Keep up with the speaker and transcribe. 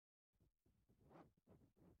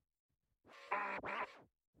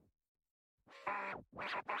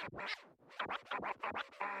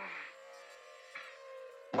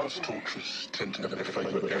Most torturers tend to have their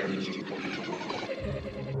favourite areas of the body to work on.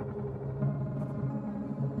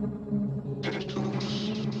 Genitals,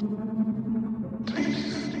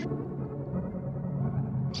 teeth,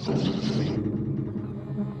 soles of the feet.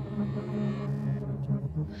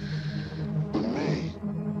 For me,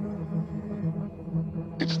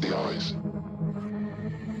 it's the eyes.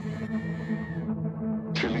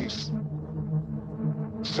 Chilies,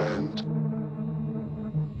 sand,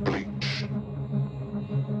 bleach.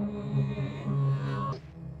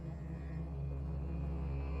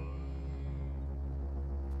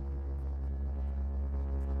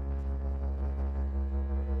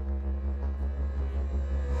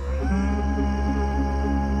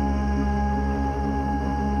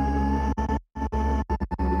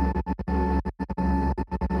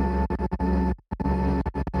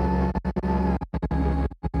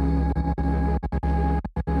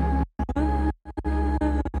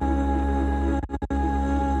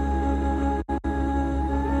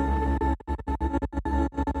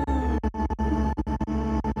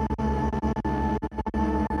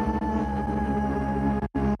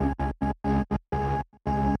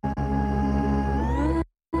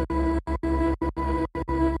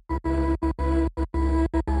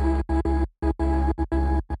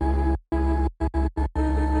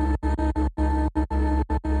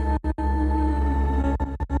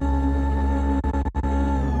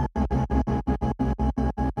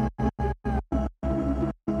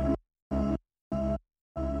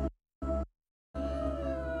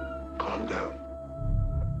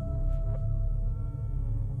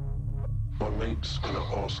 Mate's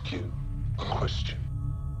gonna ask you a question.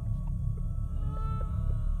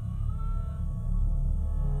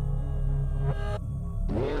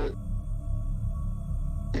 Where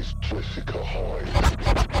is Jessica Hyde?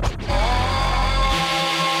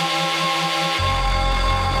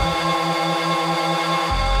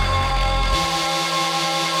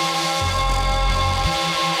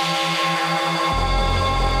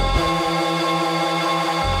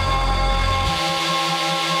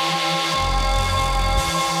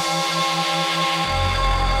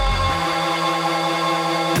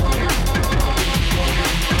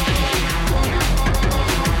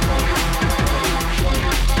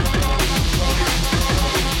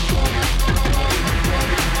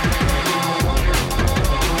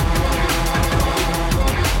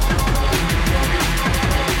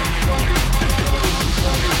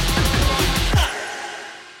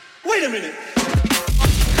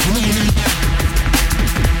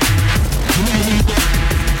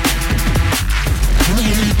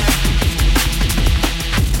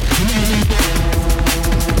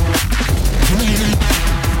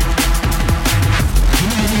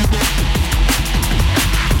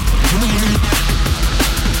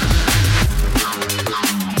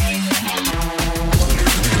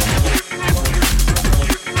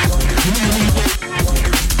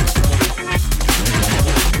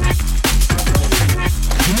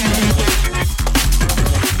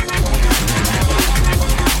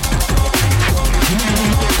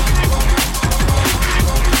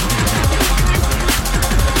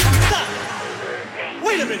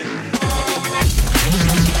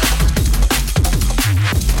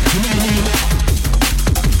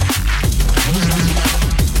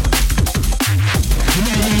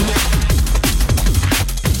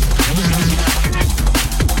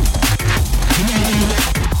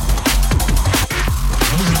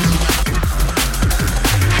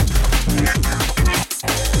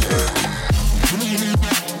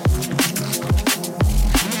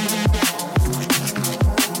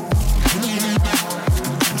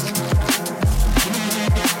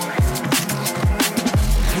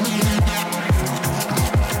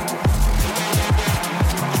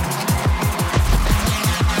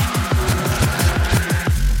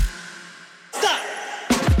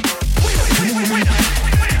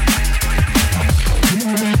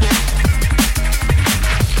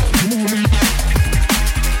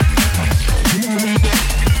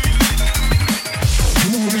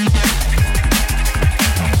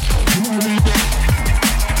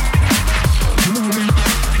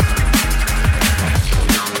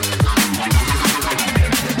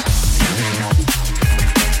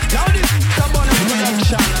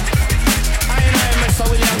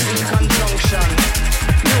 Williamz in conjunction.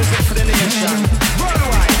 Music for the nation.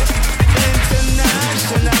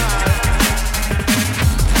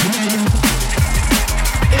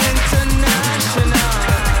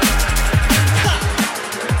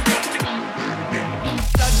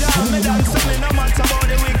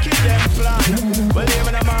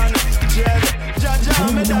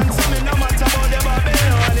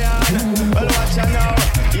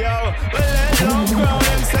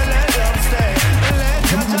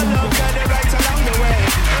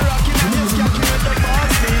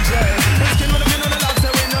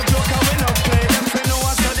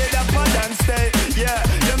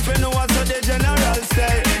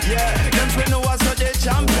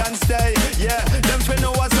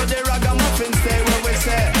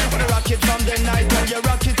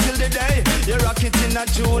 in a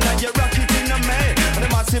June and you rock it in a May. And the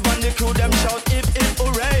massive and the crew them shout if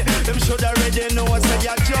hooray. Them should already know us say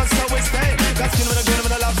yeah just how we stay. Cause skin with a gun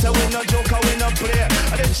with a laugh say we no joke and we no play.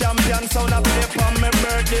 And the champion sound a play for my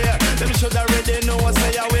birthday. Them should already know us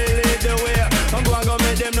say yeah we lead the way. I'm going to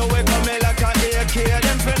make them know we come like a AK.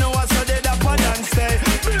 Them fi know us so they da pad and stay.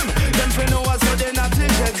 Them fi know us so they not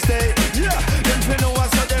t-shirt stay. Yeah. Them fi know us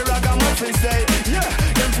so they raggamuffin stay. Yeah.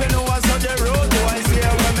 Them fi know us so they road boys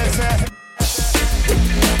here when me say.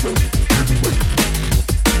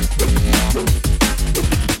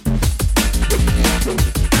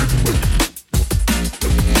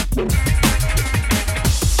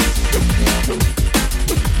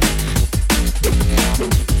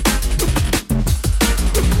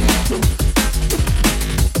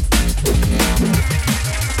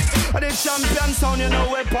 Champion sound, you know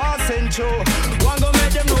we're passing through. One go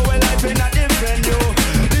make them know we're life in a different you.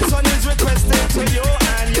 This one is requested to you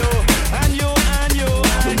and you, and you, and you,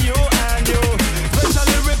 and you, and you.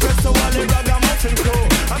 Specially request to all the Raggamuffin crew,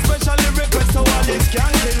 and specially request to all the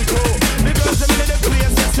skanking crew. Because them in the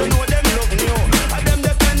places, you know them look new. And them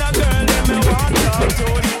the kind of girl them me want talk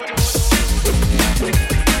to.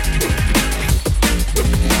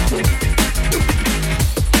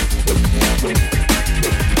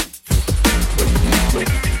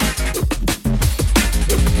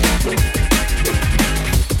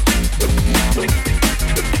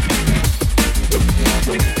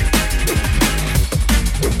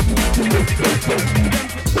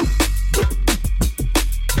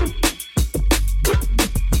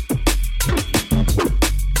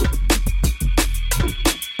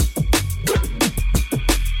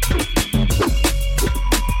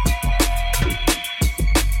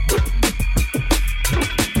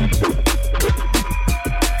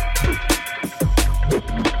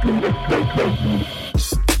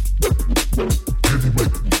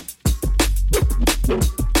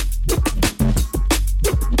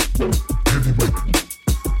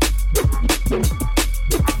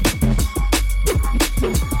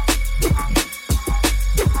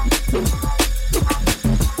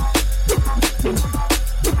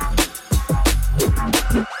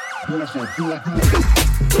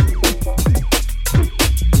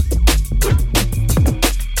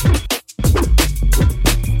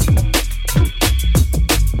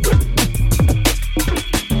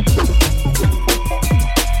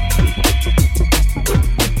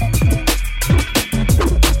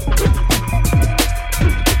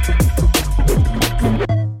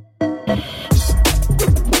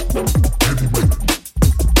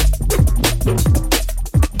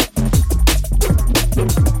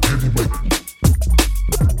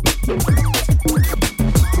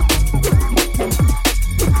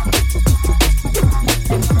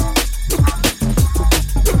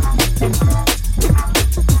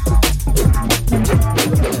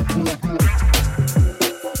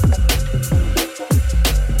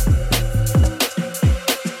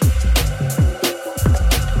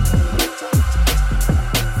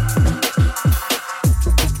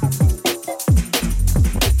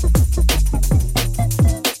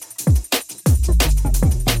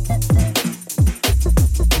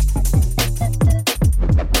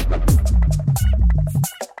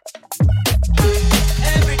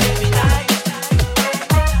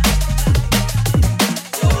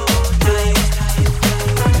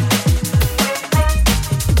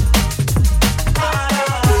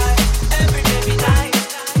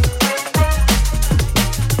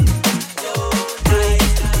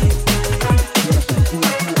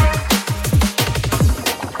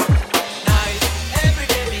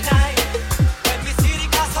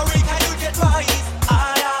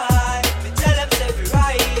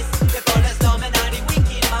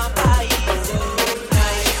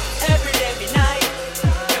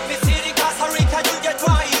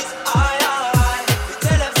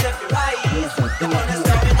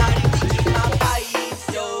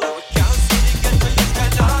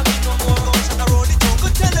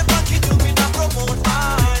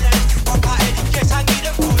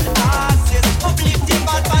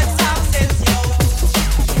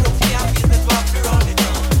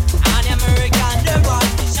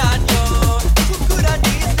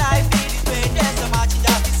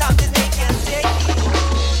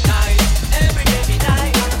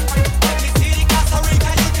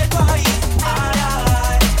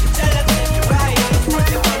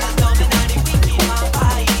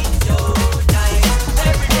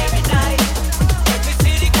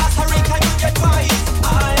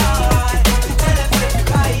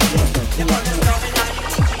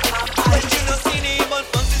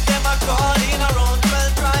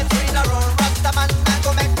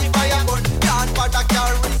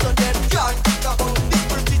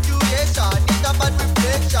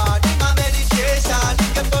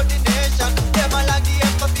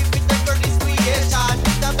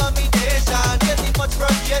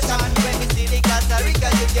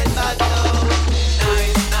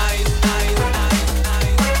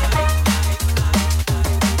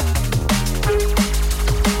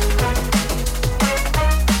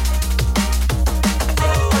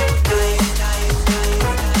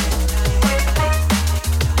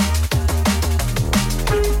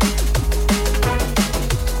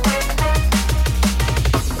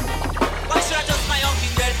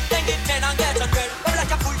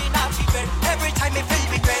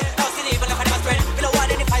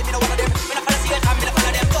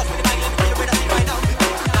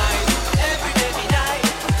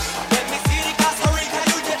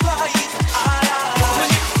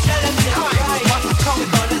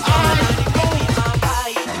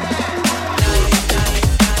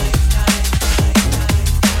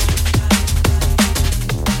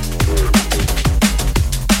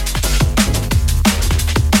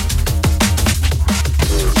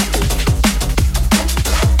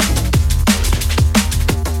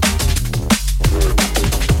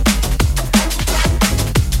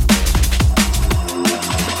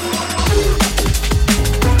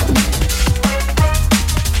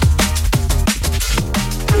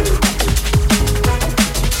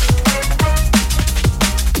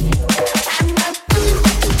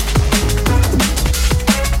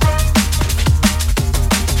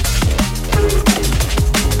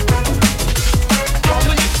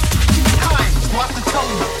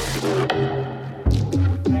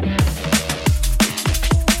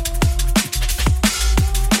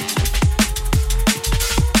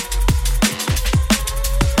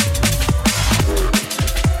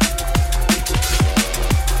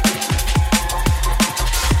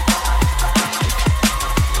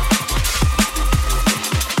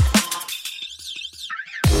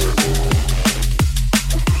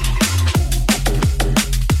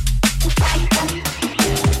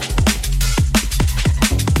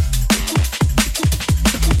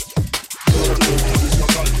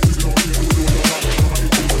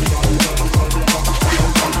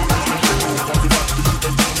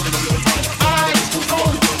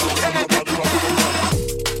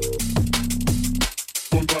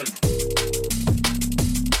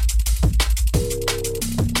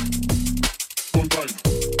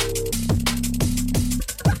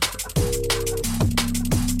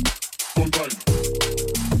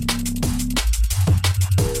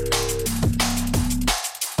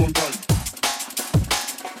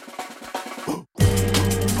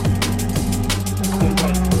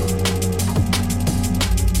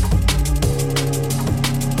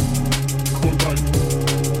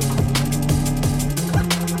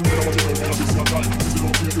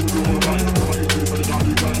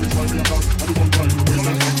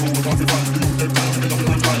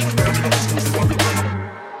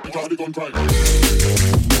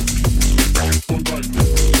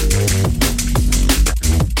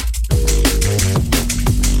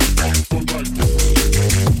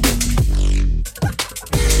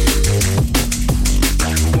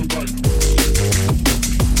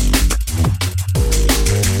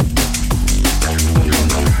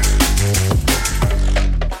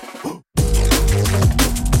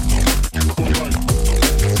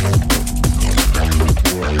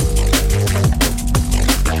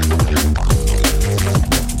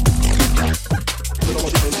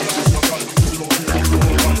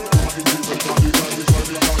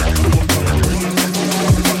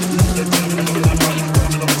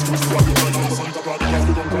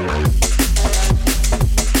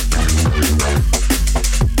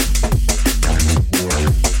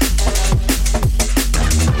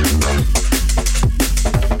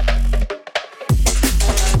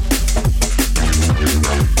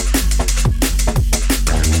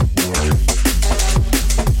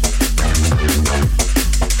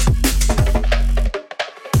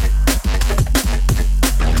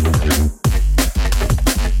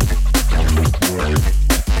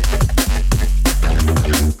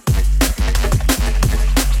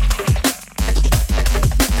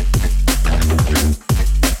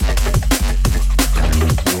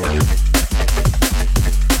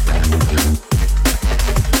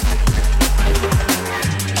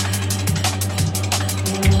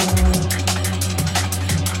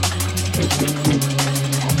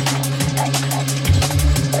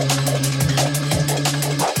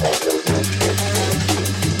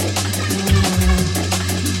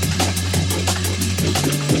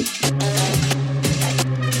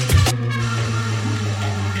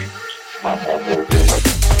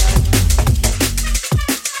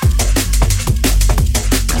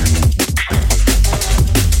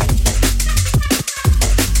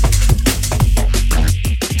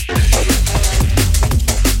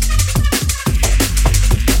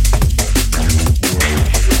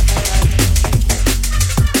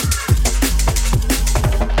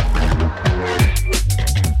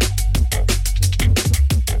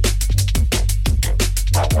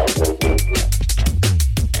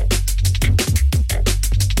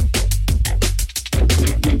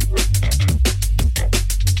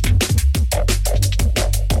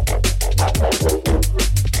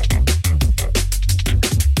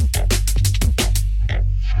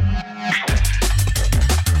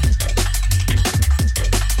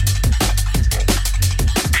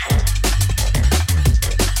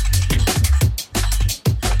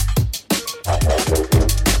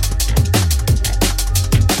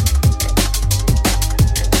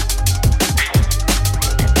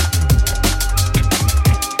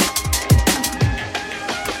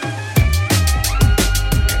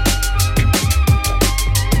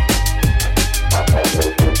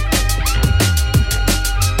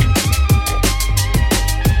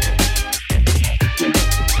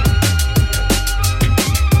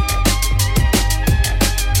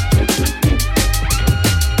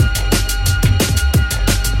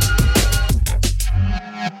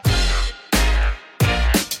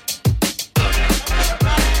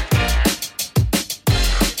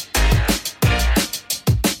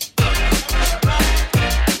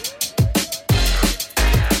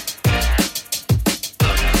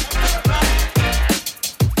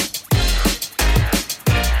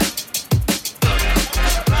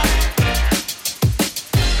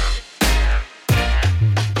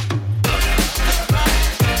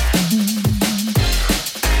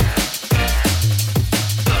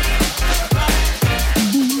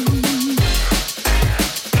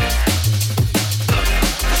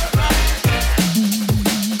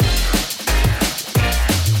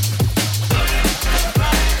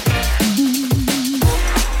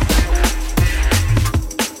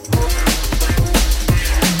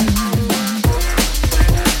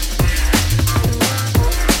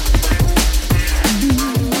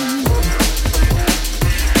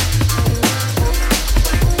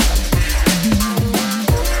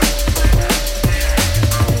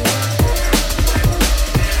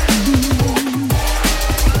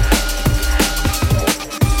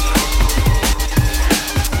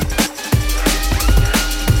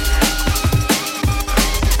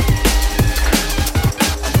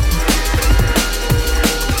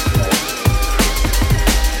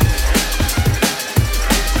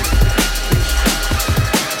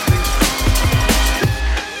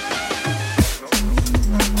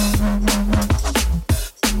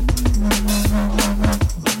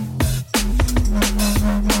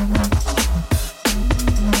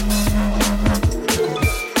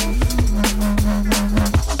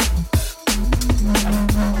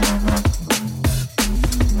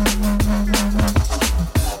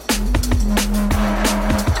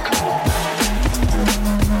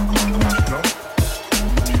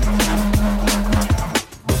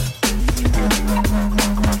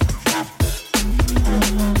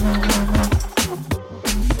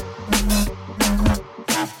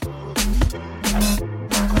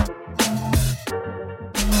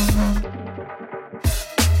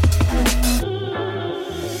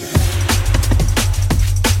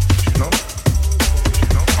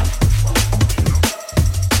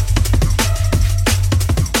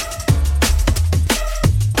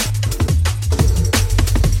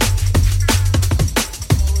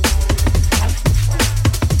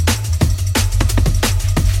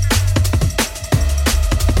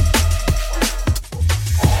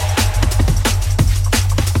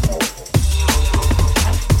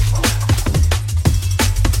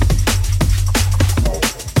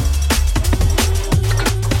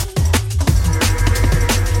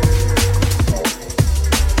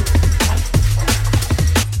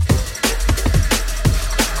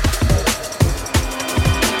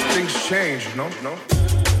 change, no?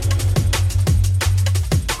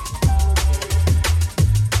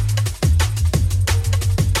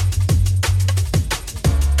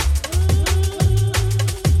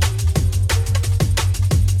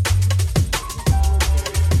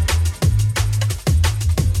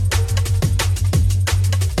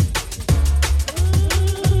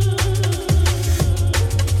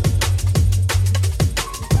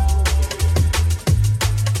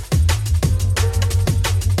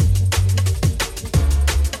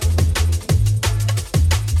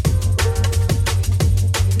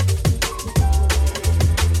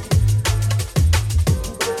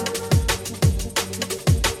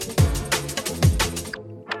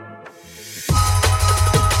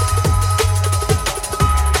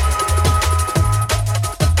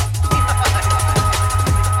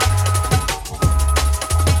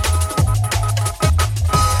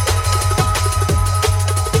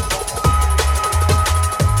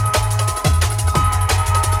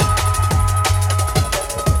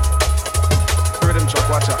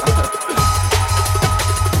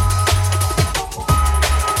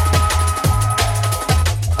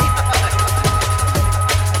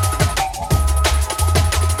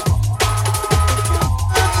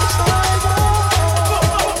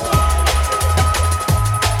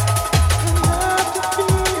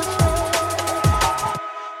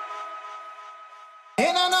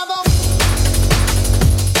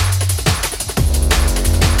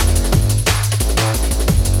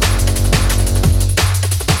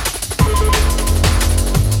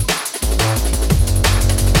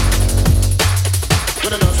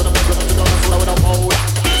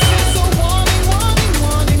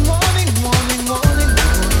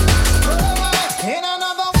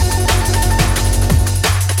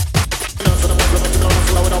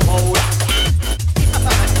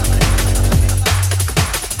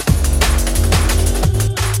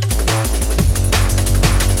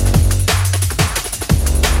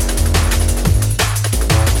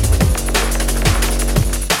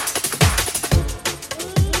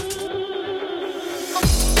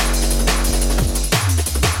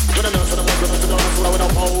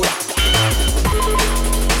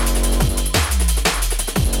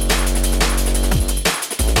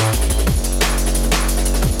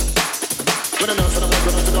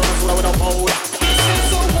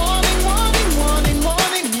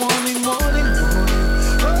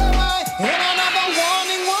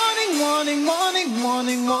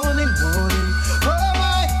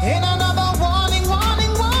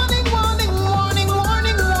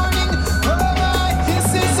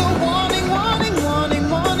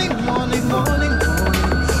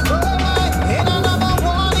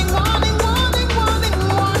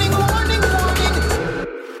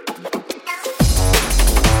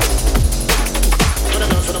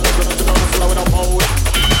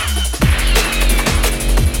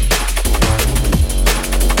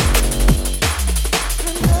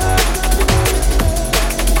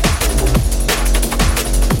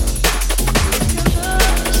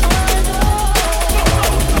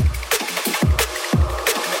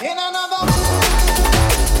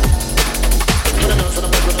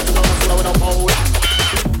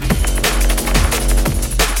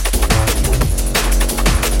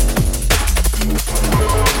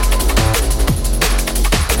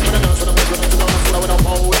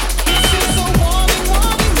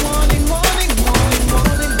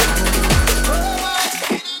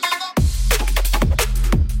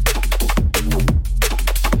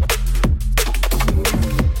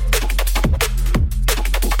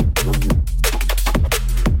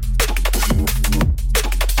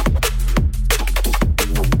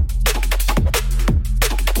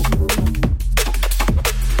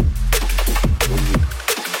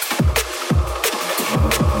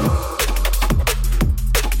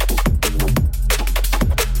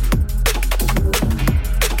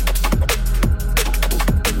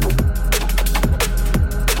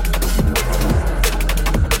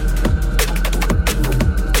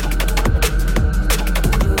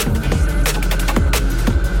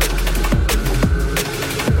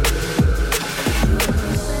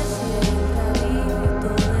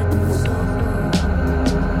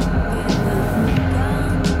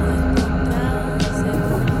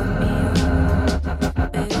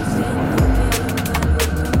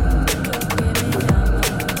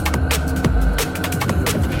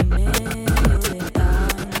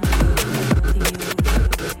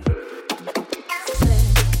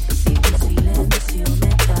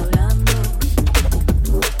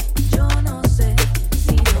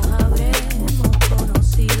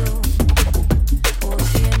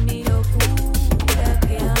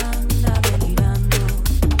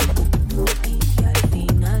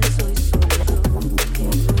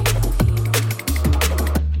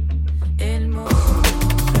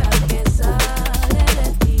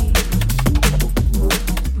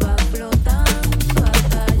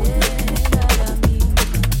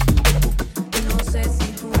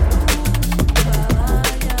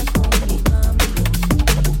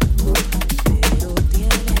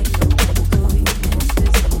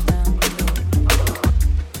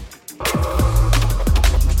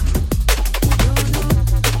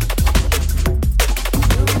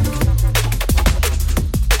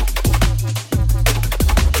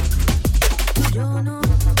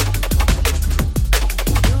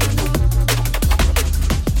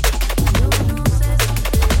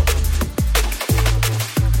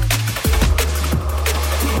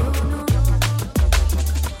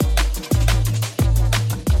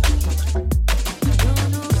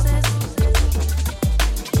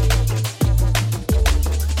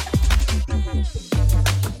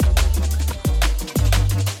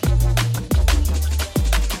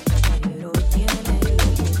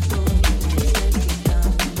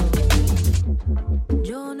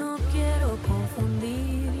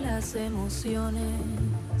 las emociones.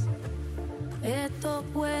 Esto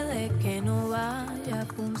puede que no vaya a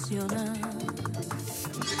funcionar.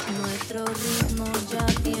 Nuestros ritmos ya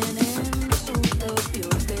tienen su propio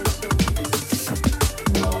peso.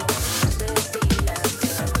 No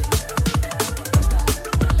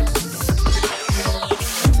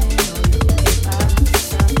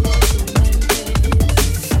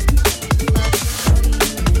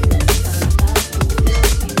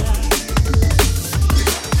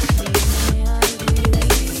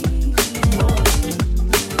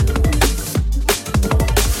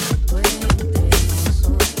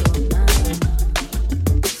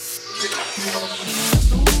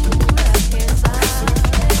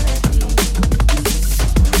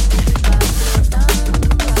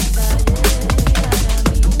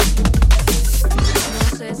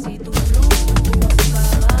sé si la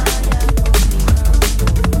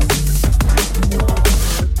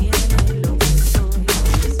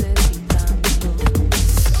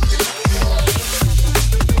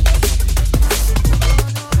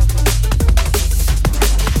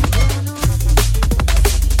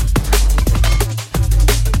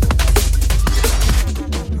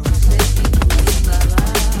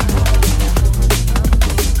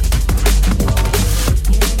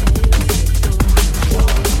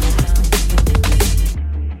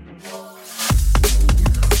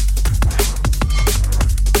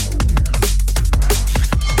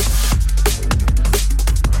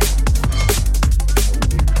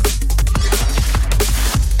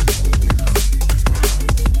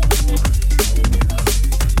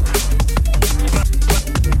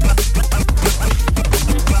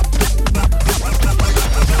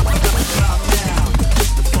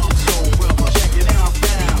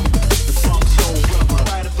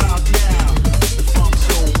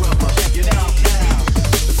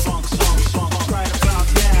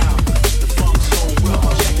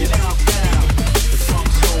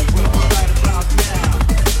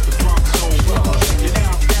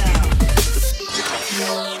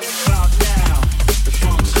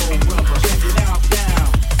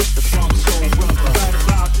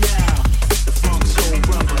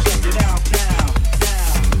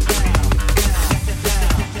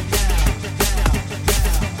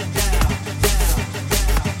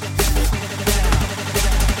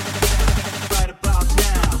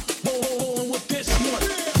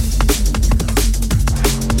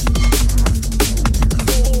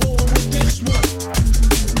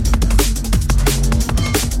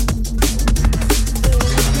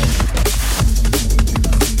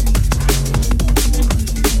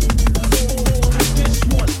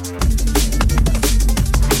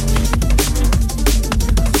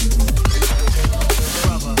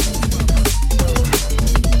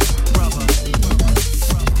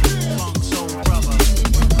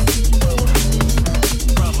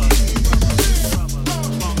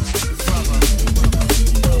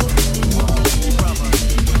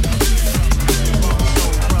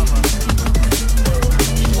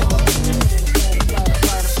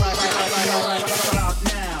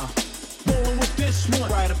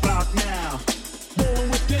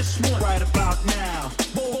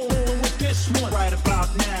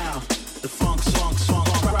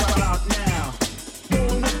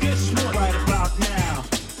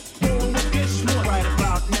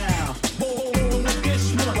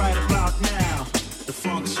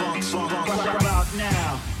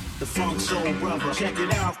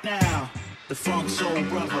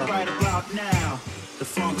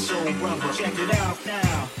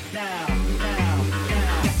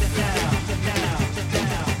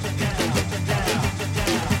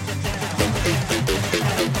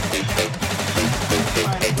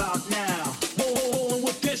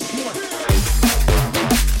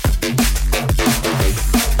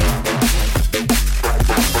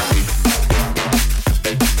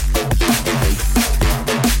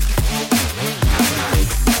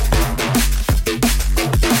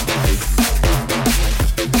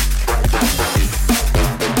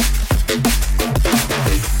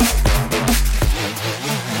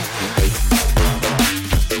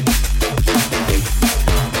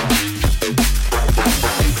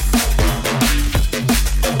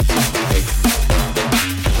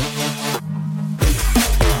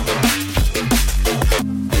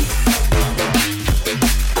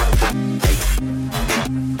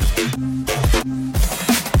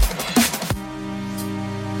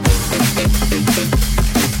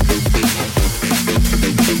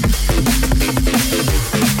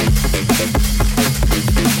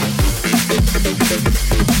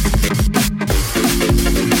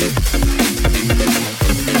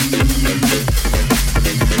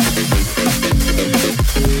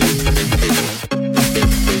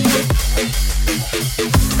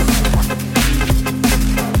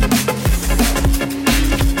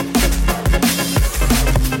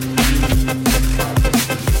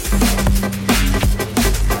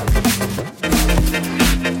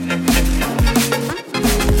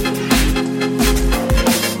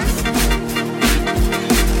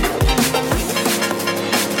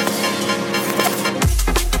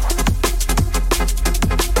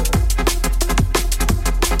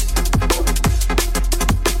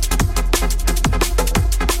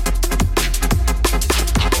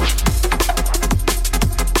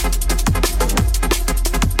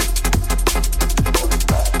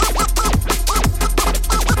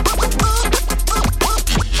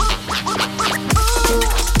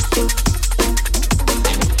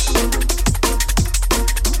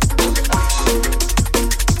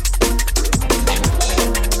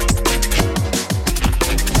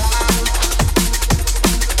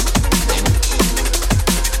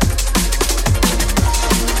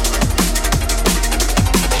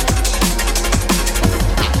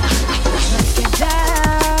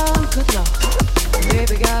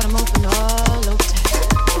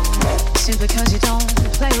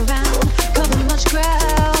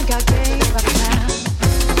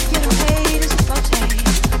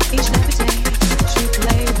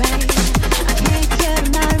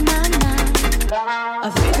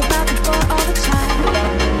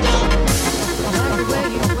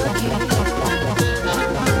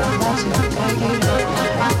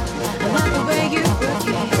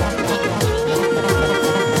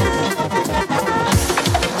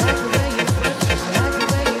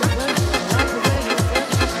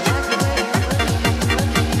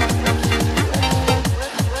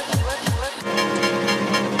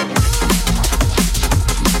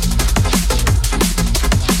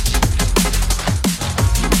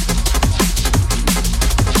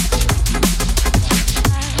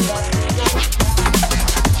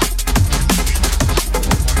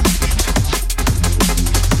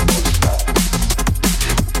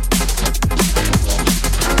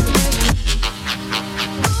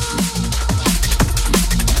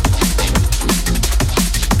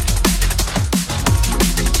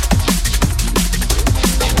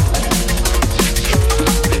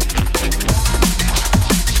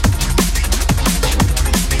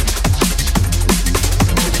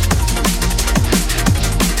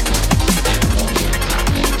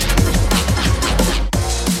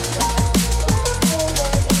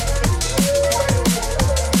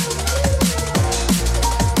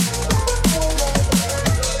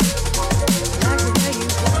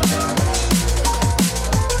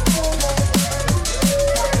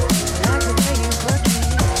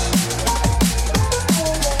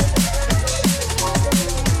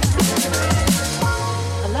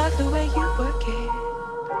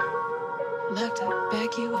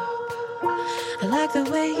I like the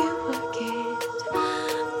way you work it.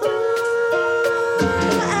 Ooh,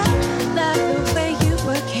 I like the way you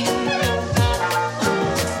work it.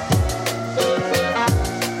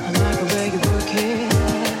 I like the way you work it.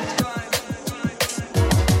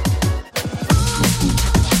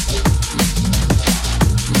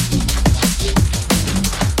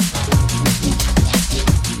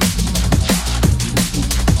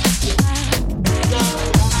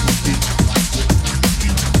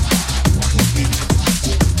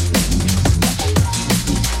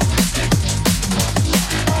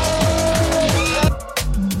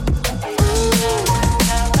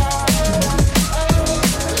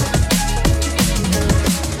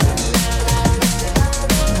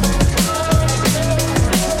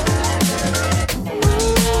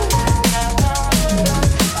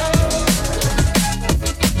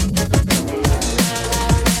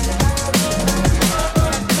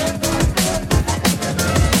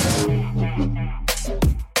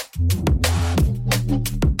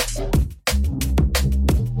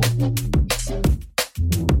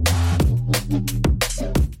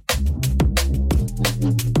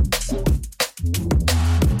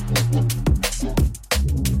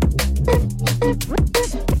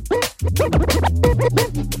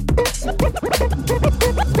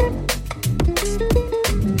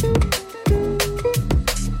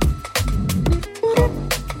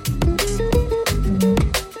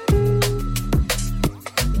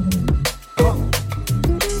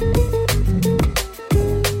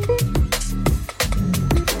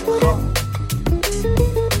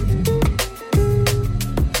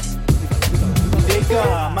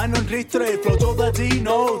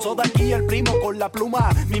 Todo aquí el primo con la pluma,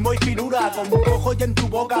 mimo y finura, como un cojo y en tu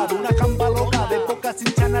boca, de una camba loca, de boca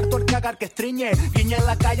sin chanar todo el cagar que estriñe, guiña en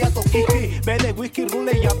la calle a toquiqui, bebe whisky,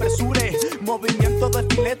 rule y apresure, movimiento de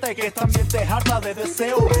filete que también te harta de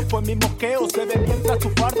deseo, pues mi mosqueo se ve mientras tu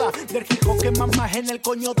farda, del hijo que mamas en el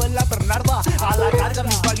coño de la Bernarda, a la carga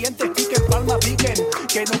mis valientes piquen, palma piquen,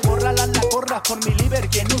 que no corra la corras por mi liber,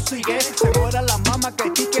 que no sigue, se muera la mama que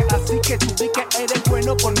pique, así que tú di que eres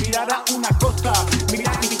bueno por mirar a una costa,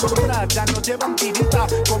 mira mi columna, ya no llevan tirita,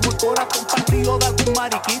 como el corazón partido de algún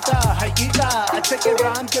mariquita, hayquita, hace que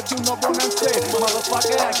ram, que tú no bonance,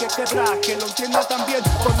 motherfucker, hay que quebrar, que lo entienda también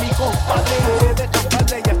por mi compadre, de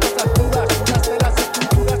camparle y a estas alturas, unas de las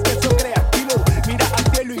estructuras que eso crea estilo, mira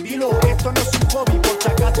al cielo y dilo, esto no es un hobby, por si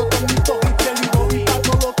acaso con mi tojito y bobby, a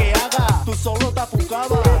todo lo que haga, tú solo te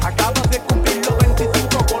apucaba, acabas de cumplir los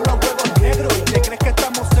 25 con los huevos negros, y te crees que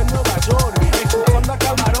estamos en Nueva York, escuchando a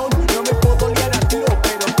Camarón, no me puedo liar a tiro,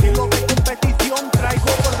 pero estilo de competición traigo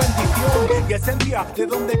por bendición, y esencia de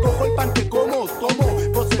donde cojo el pan que como, tomo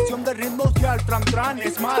posesión de ritmos y al tran,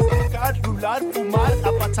 es más, tocar, rular, fumar,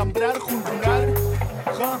 apachambrar, junturar,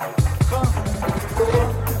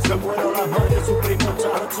 se muera la madre de su primo,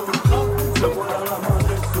 chacho, se muera la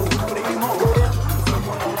madre de su primo, se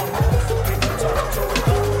muera la madre de su primo, chacho,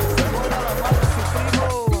 se muera la madre de su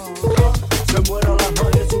primo, se muera la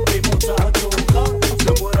madre de su primo, chacho,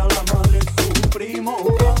 se muera la madre de su primo,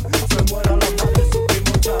 se muera la madre de su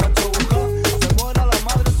primo, chacho, se muera la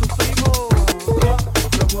madre de su primo,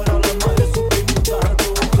 se muera la madre de su primo, chacho,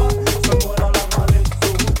 se muera la madre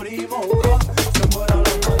de su primo, se muera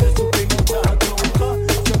la madre de su primo, chacho,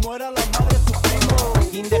 se muera la madre de su primo.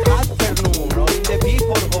 In the afternoon, or in the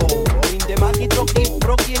before home, or in the magitro keep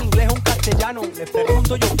proqui en inglés o en castellano. Les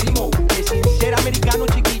pregunto yo primo, que sin ser americano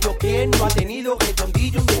chiquillo, ¿quién no ha tenido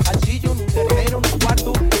redondillo, un descansillo, un tercero, un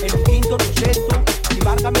cuarto, en un quinto, en un sexto? Y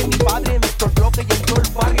válgame mi padre en estos bloques y en todo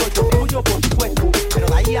el barrio, yo tuyo por supuesto, pero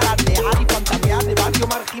de ahí alardear y fantamear de barrio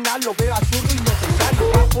marginal lo veo absurdo y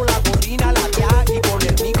necesario. Bajo la gorrina, la ya y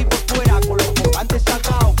poner mibi por fuera, con los combates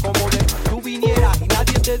sacados como de tú vinieras y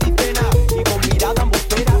nadie te dice nada, y con mirada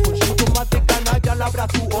embustera, con síntomas de canalla labra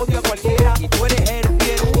tu odio a cualquiera, y tú eres el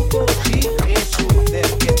fieruco, sí, Jesús,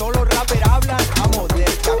 del que todos los rappers hablan, vamos, del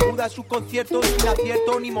que acuda a sus conciertos sin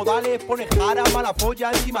acierto ni modales, pone jara, mala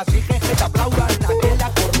polla, encima exigen que te aplaudan,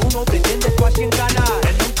 aquella con uno pretendes tú así en ganar,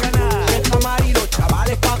 en un canal, deja mar y los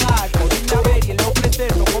chavales pagar, por irme a ver y el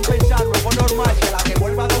ofrecer, no compensar, luego normal, que a la que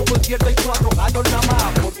vuelva a dar un concierto hay 4 gatos nada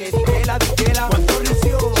más, porque Diquela, cuánto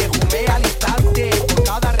ricio, se jumea al instante, por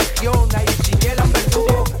cada región, ahí siguieran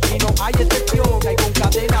verdugo, y no hay excepción, hay con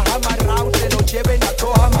cadenas amarrados, se los lleven a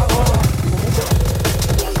todos amados.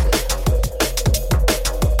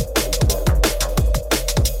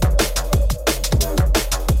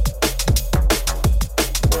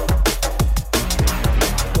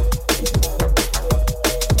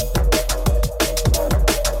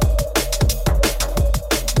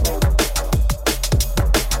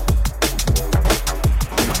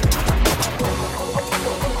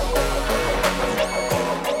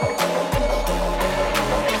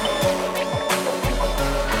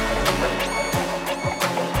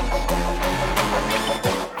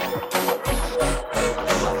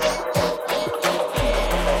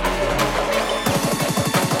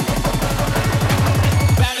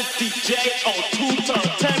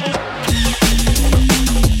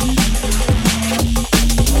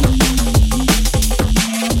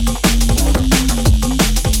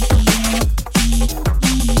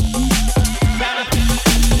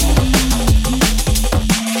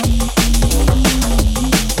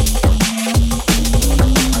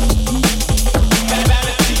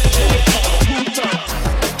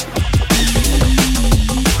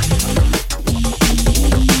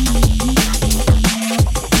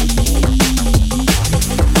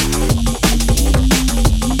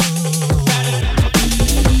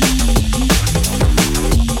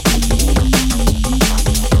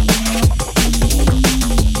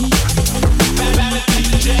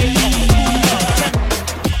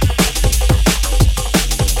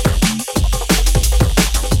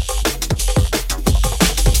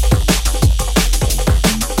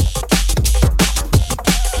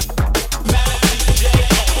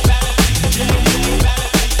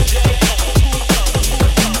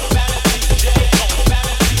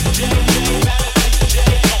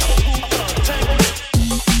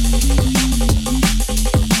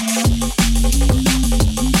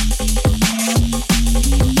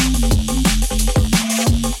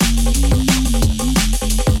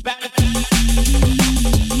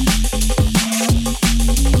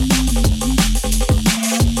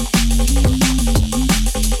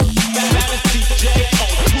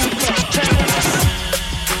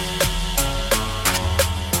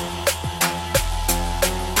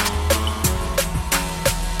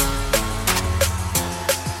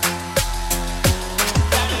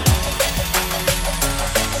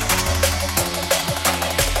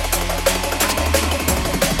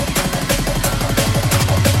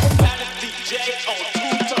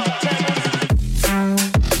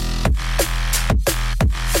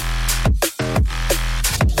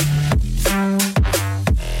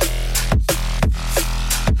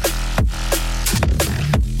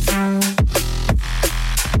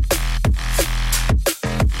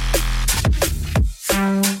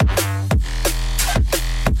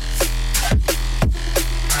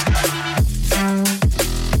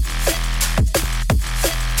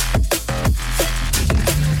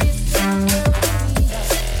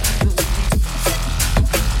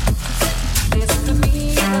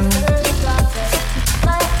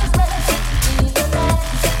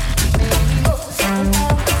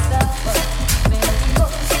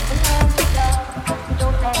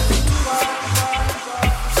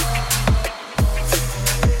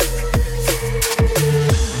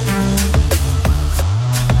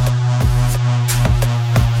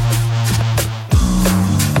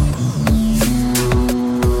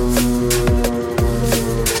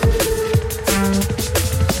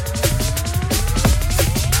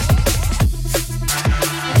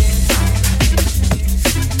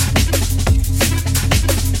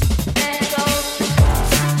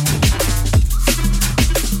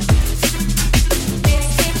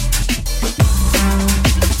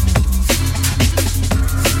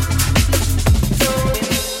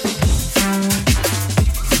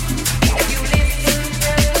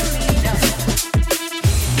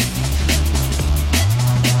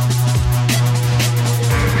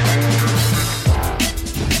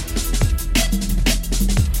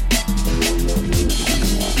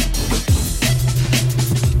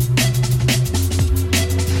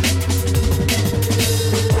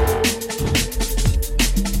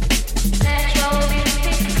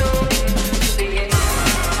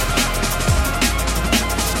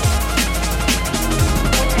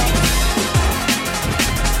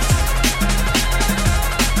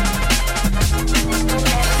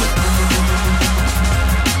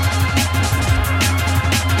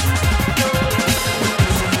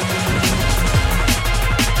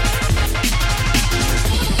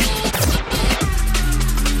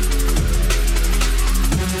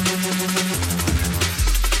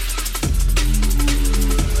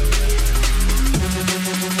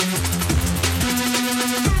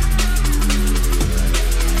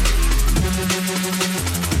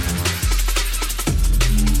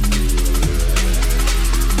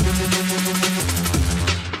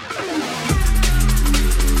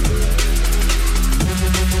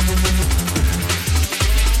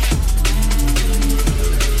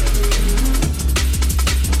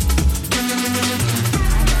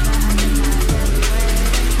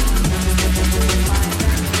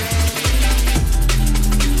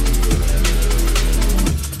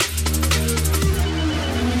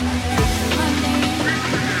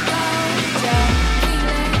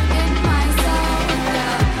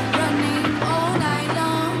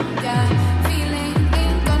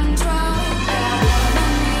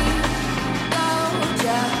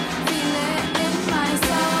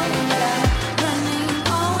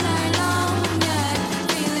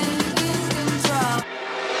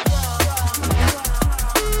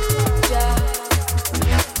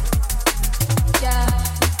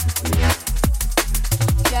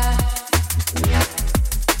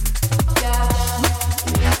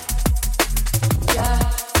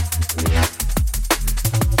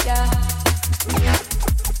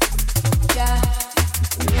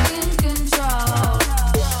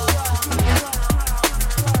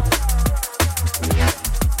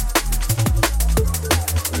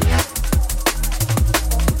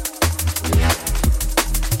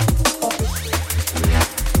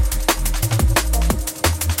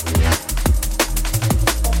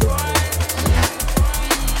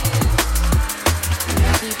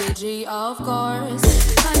 of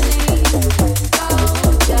course. Honey,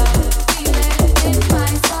 soldier, feel it in my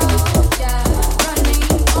soul, yeah. Running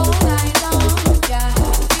all night long, yeah.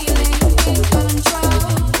 Feeling in control,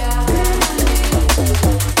 yeah. Honey,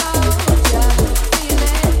 soldier, feel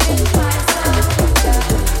it in my soul, yeah.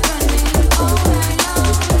 Running all night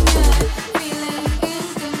long, yeah. Feeling in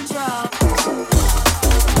control.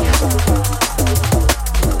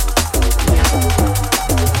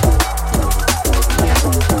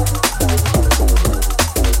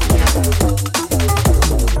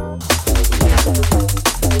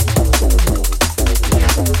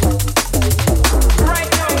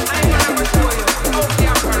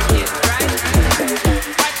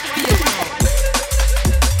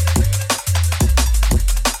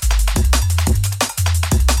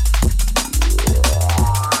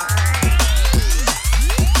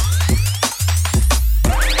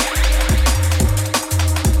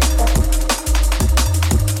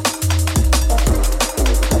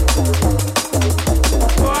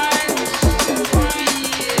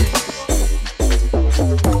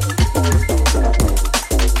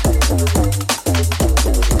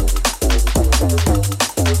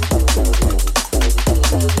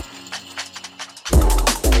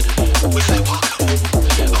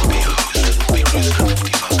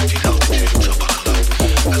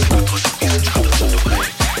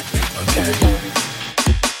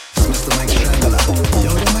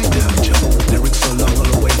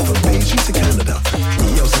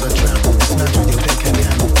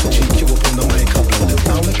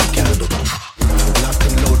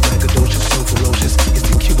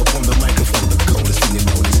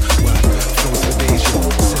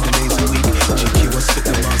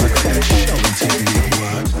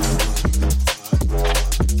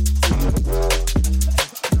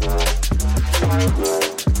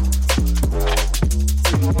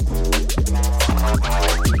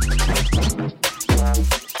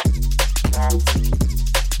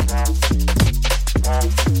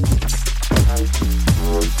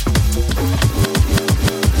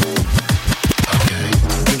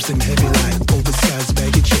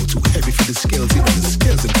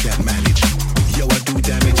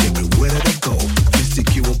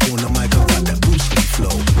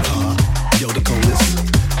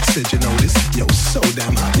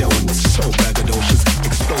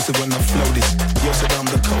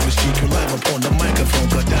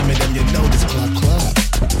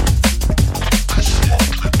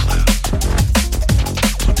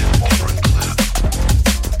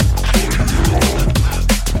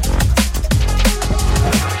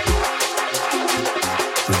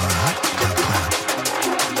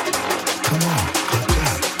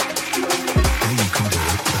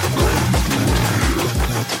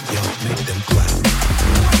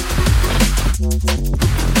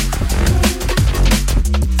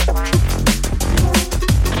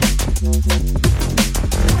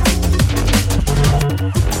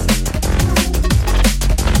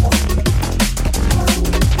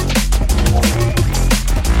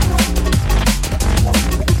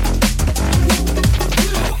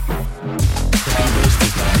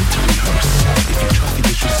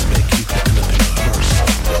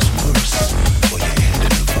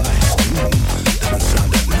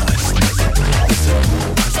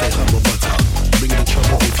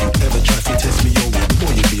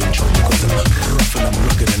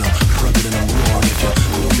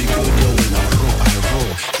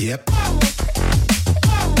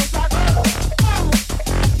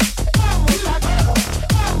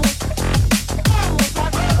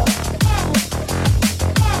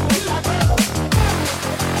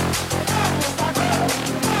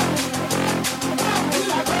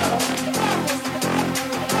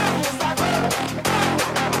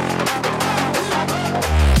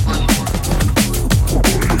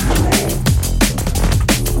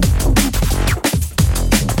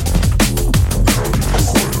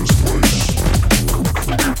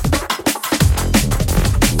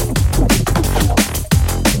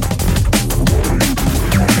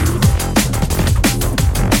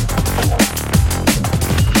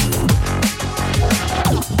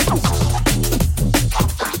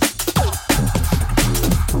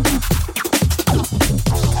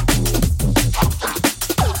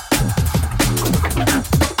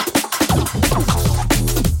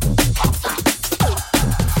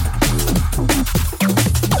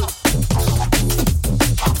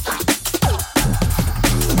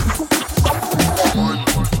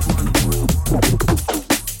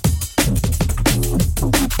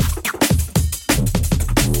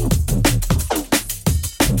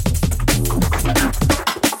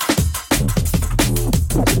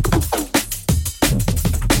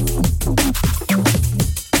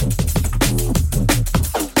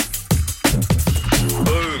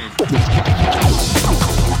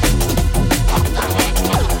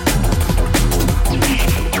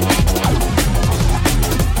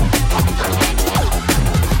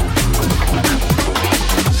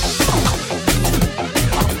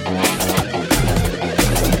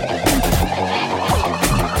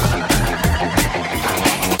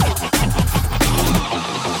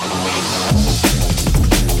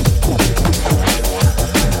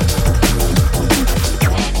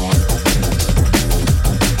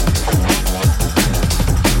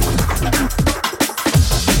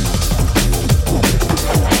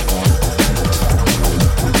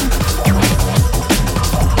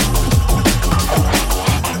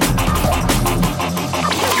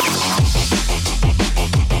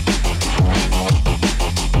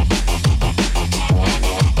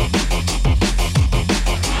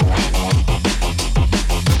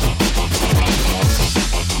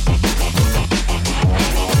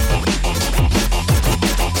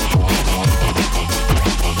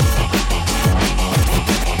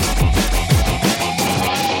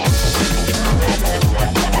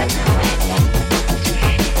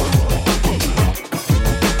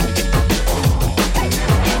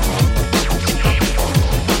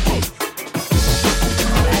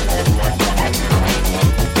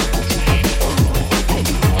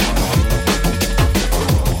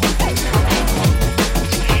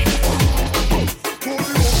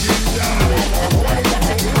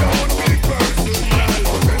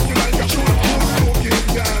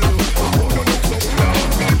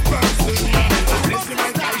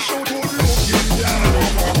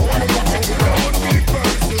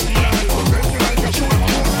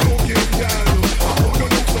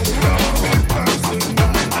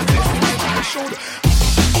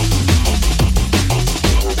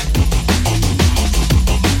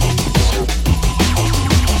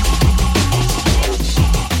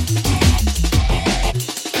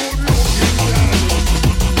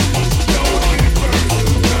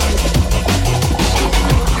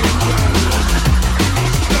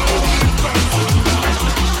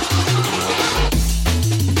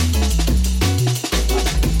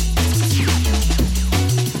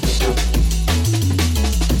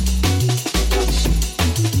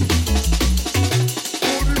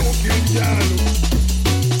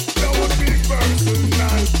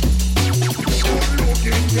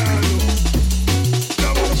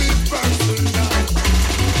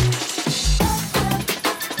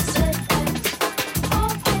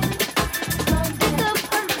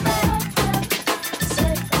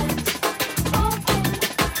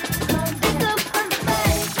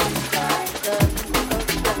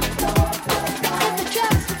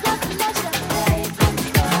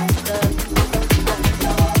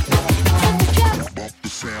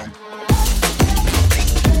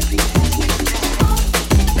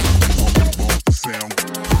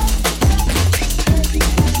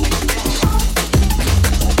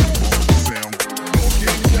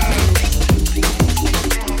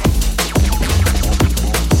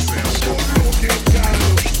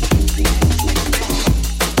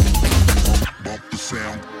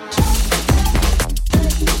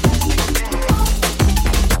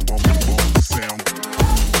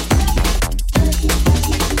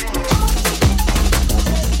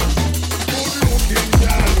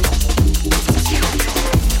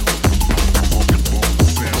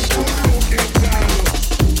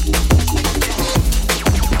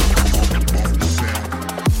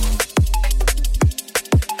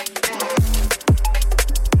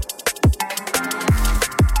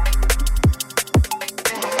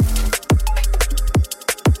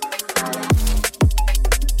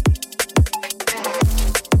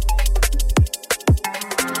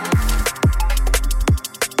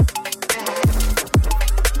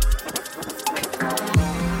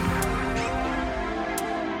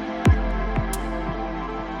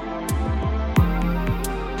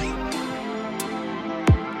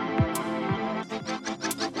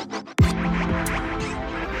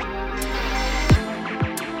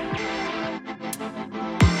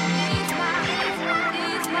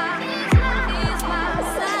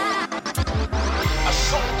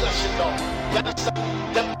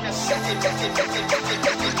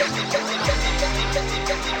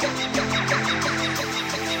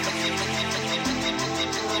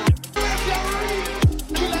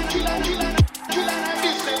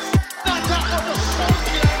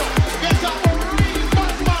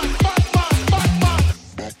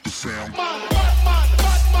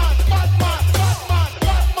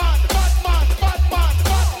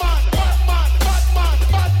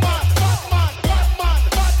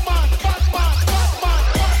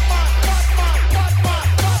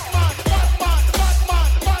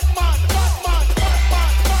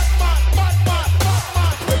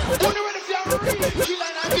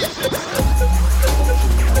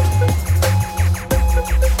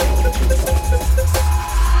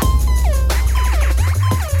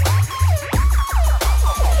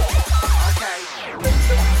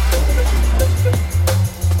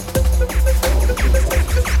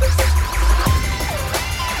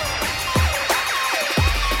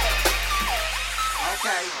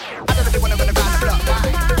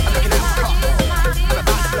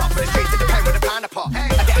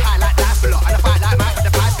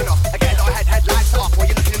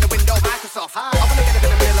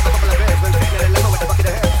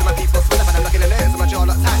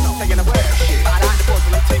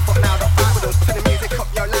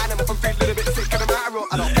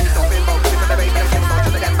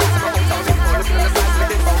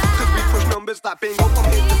 like bingo from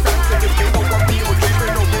hit to sang to this bingo from people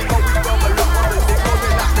dreaming of bingo. We from a lot of the single,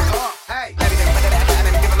 they like to go. Hey, everything for the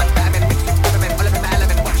element, give them a diamond, mix it, experiment, all of them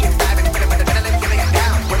element, watching diamond, get it with the adrenaline, giving it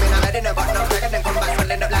down. Women are letting it, but no second, then come back,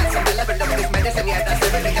 swelling up like some relevant of this medicine, yeah, that's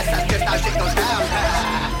everything, yes, that's just how shit goes down.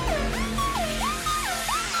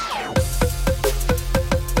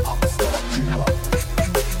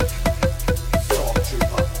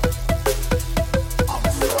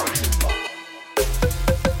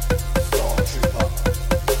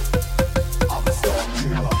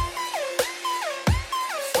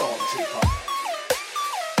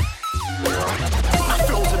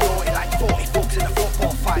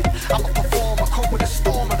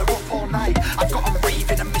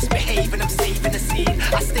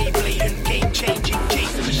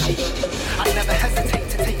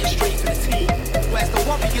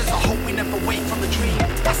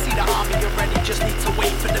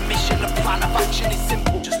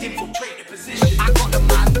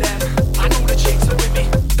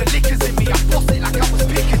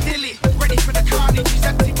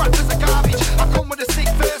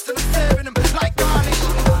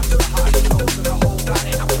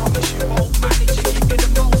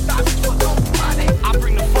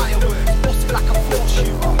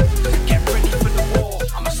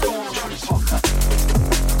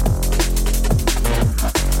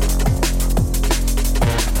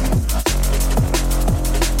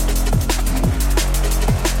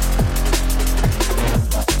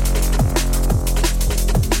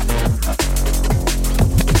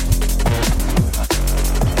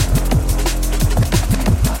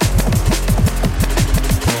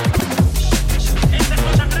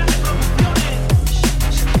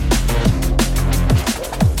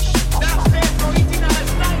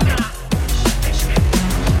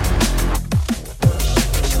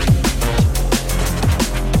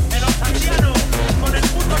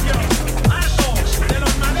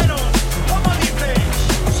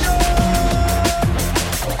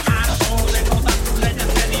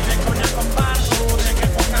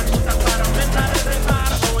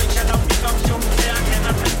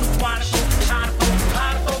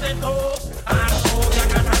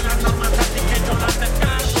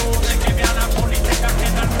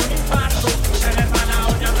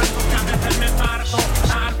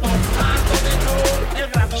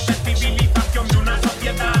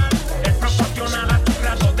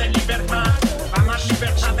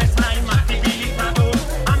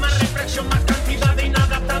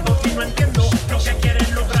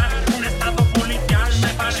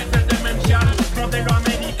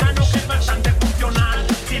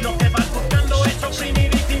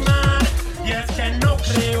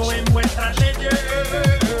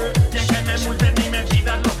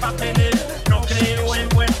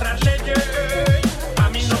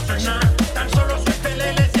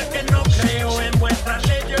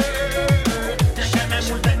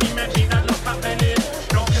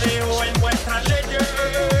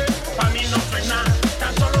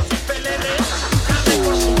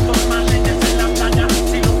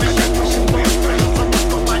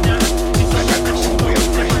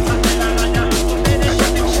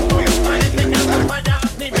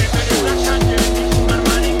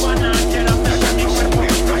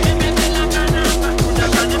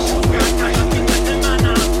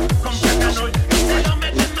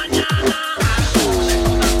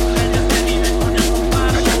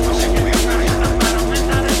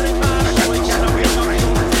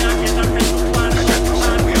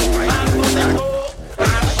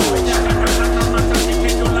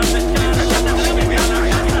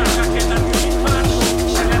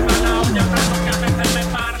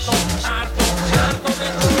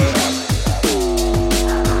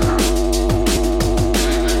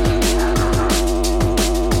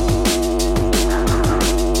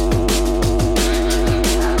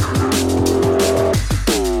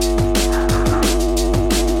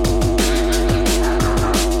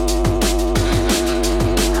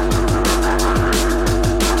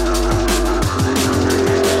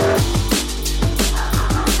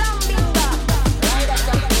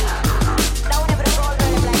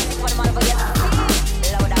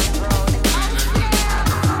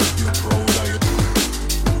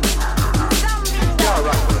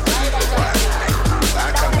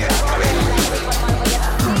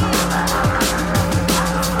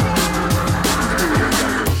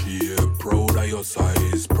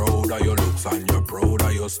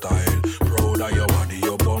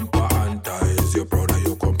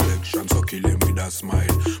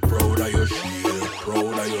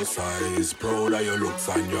 size. Proud of your looks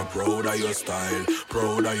and you're proud of your style.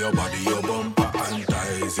 Proud of your body, your bumper and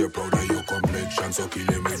thighs. You're proud of your complexion, so kill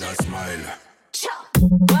him with a smile.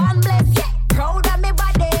 One bless, yeah. Proud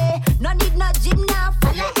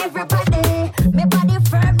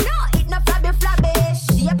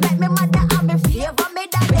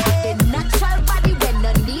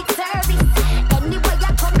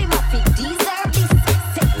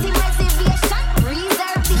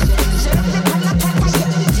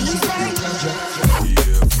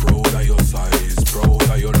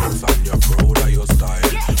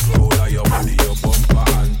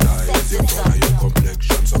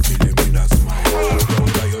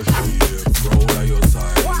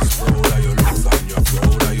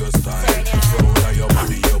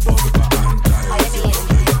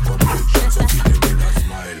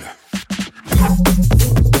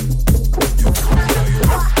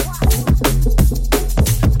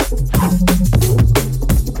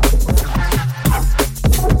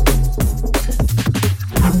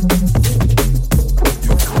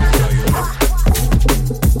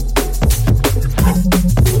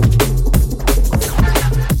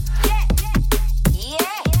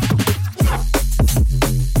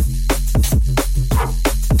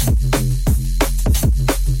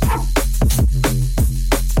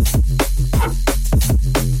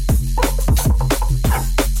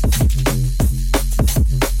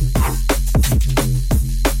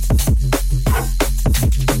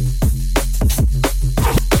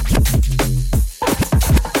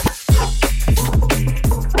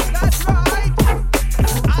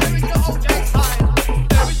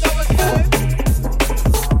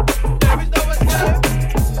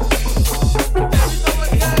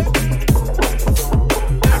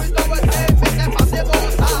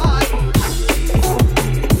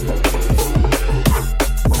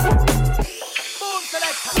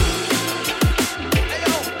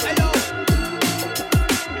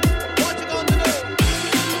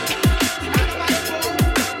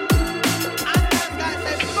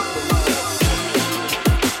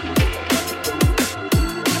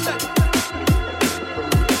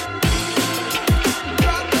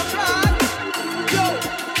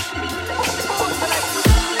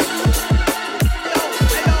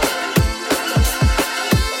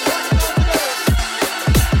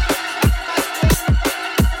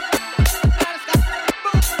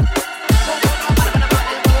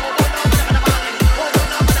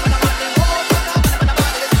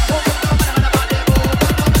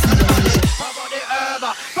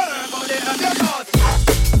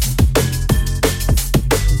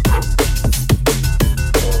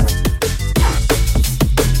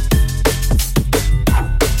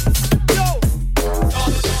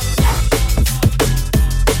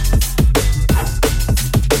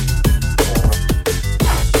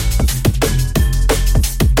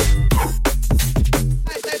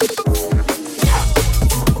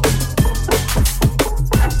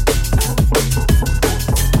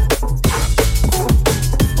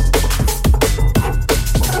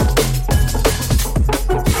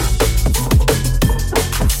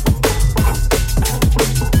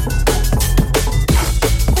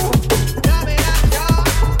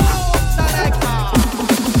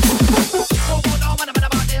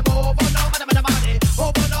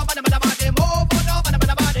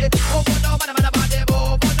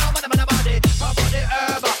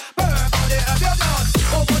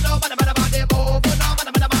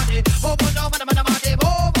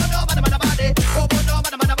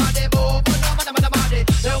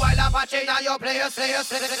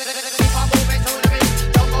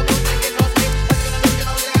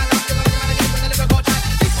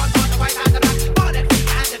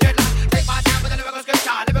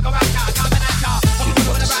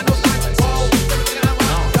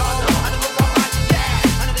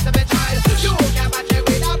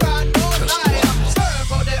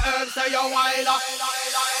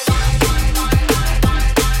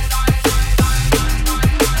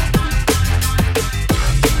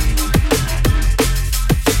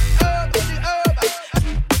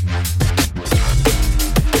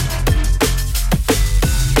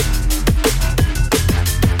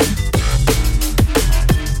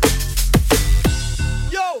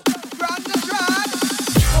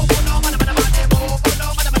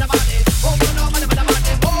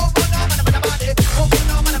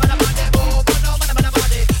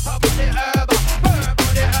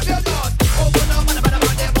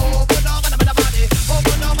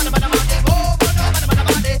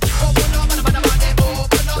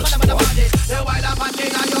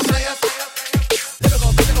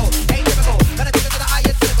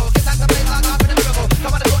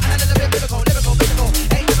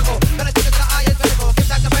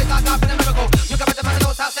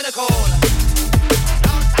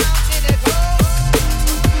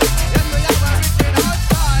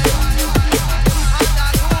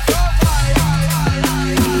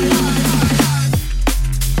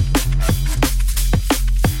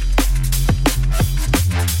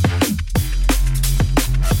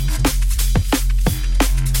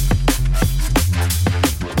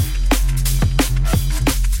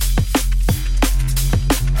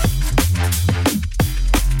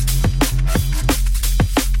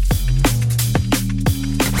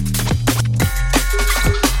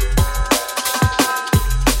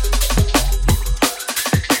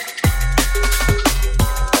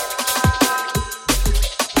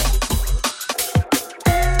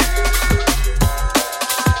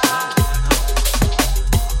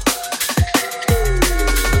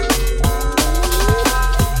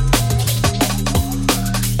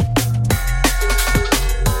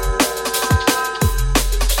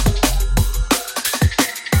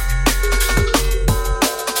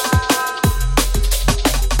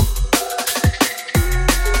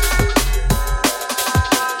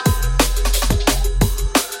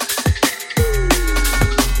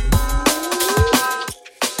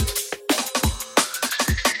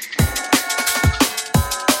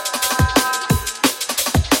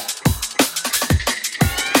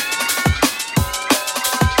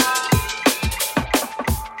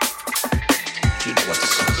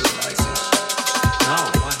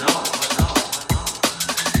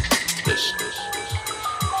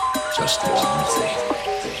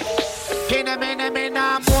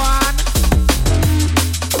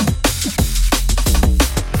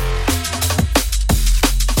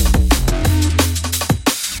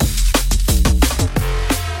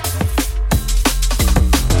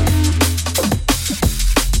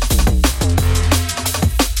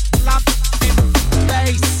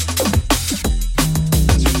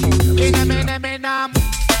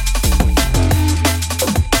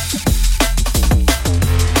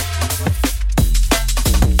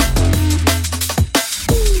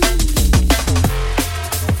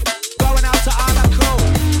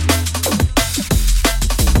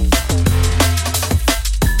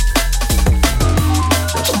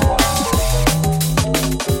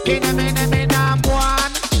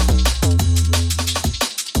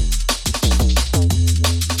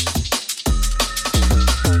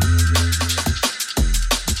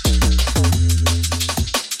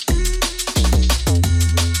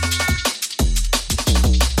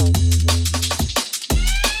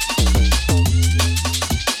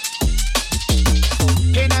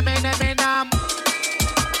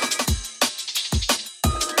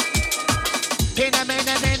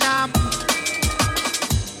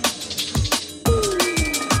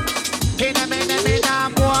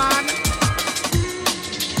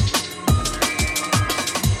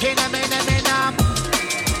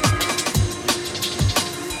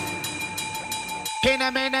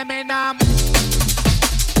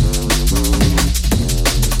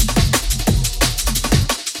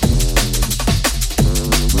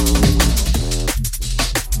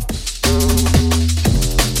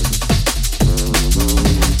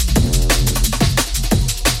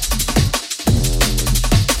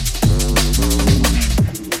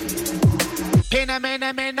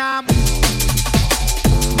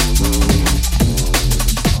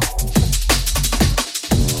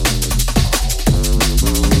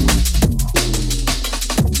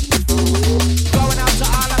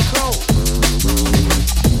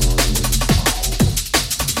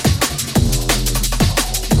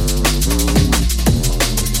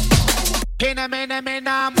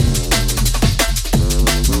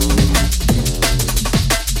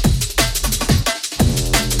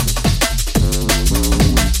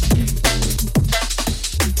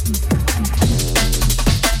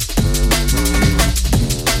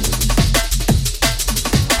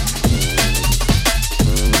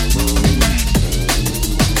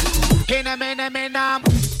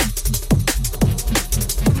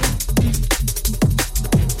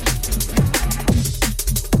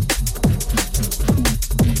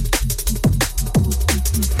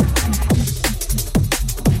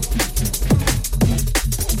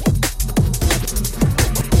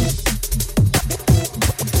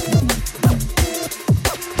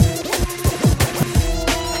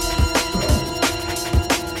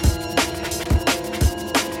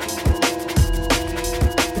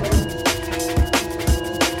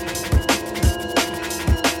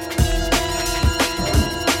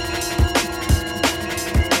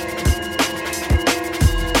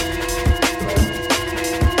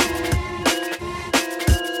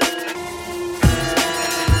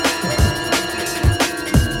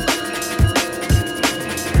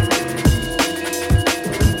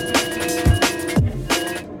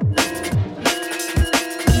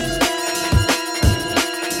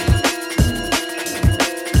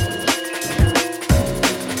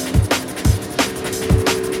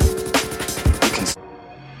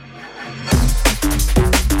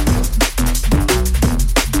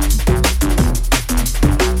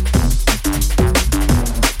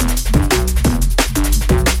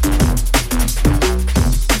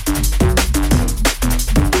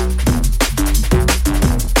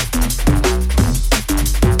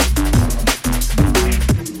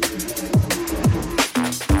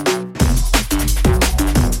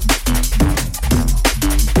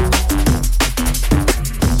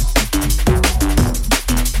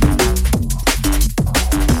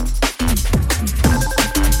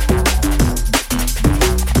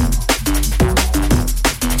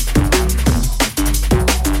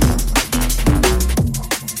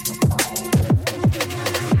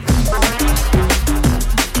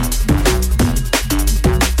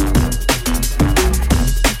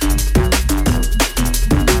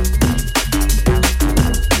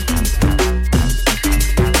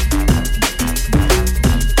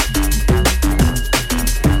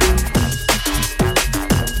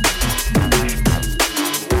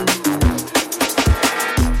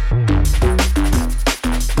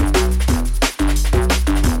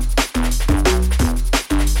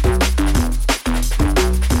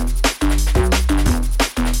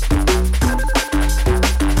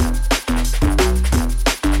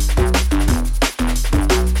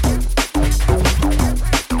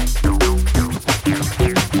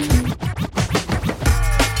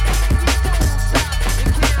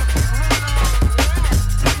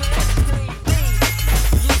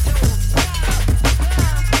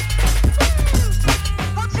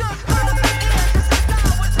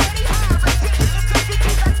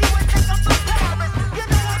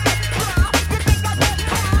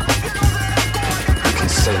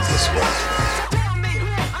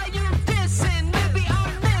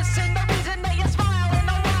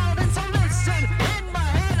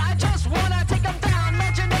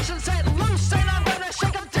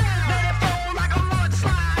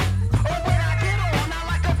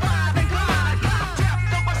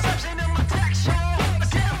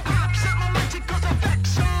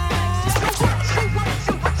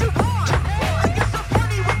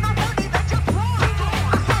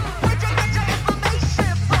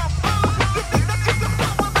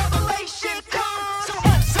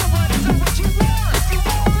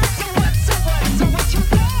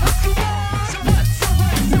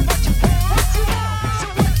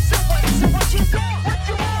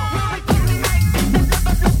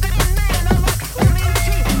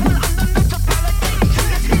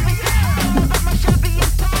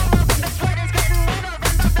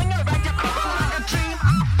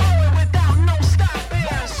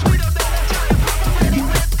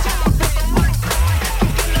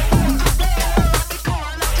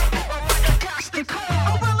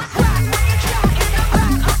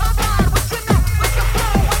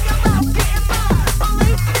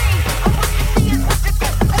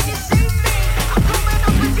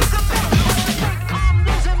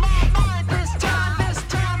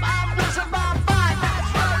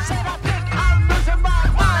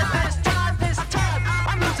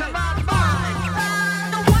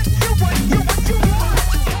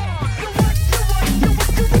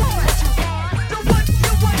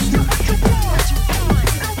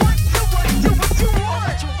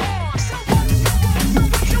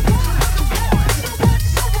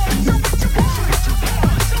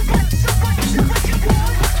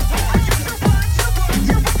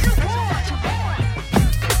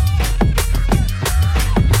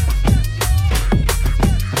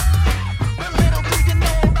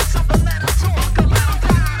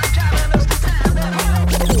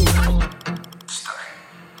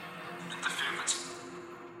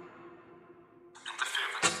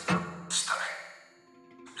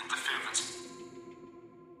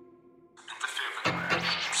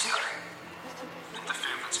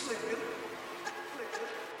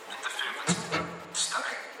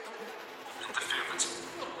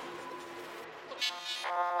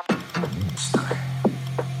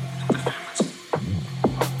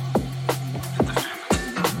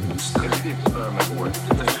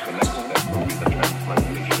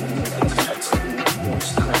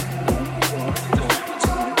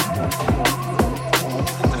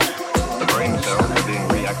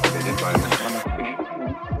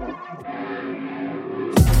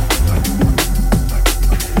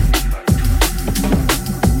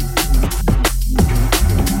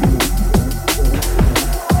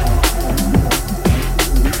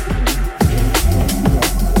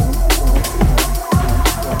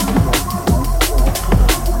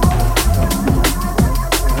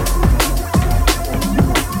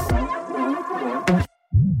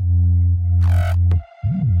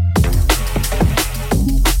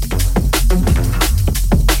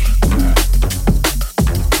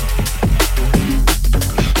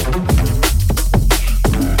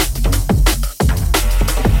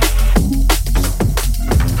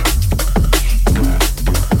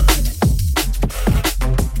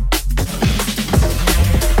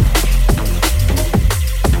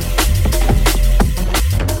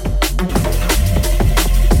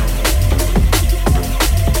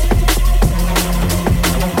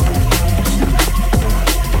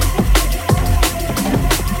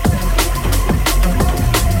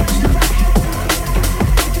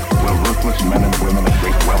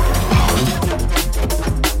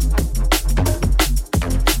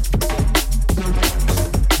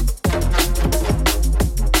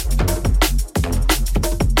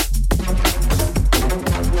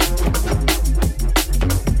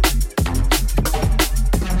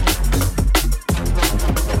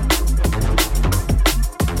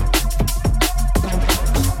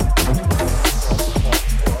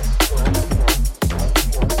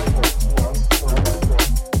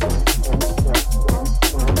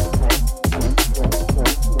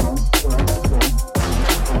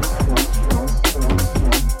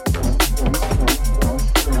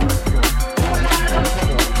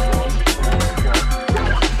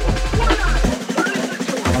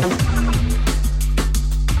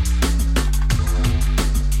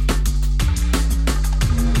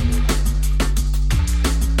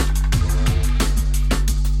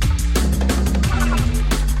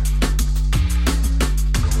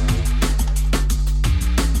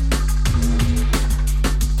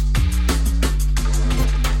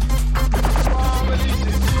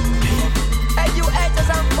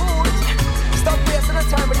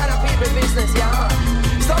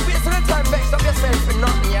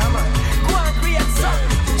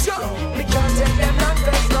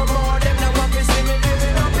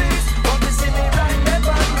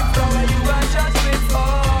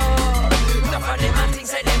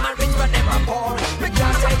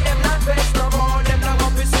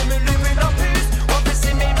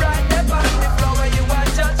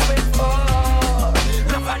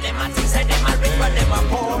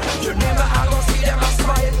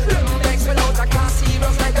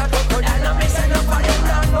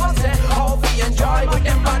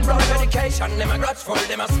nation, them a grudgeful,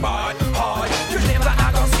 them a spy hard. You never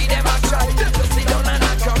a go see them a try. Just sit down and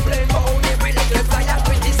a complain about every little fly and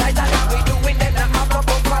criticize and how we doing them not have no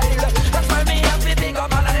profile. That's why me have to big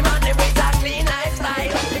up all of them and them with a clean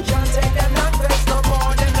lifestyle. You can't take them long face no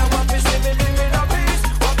more. Them now want to see me living a peace.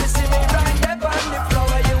 Want to see me right there on the floor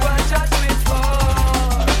where you are judged with for.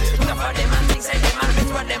 Enough of them and things say them and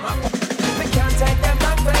rich what them a. We can't take them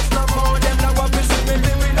long face no more. Them now want to see me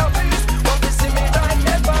living a peace. Want to see me right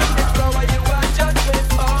there on the floor where you are judged with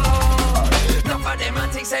for. Enough of them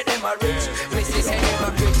and things say them a rich. We see say them a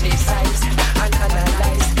criticize and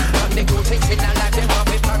analyze. And the good things in our life them want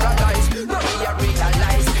to paralyze. No me a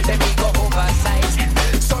realize them we go oversize.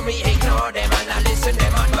 So me ignore them and I listen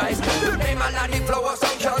them advice. Look them all of the flowers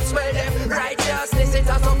some can't smell them. Righteousness it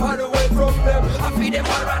has no far away from them. I feed them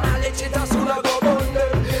for knowledge it has soon a go burn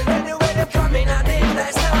them. Anyway them coming and they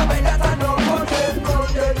bless now when that I know for them.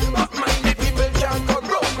 But mind the people can't come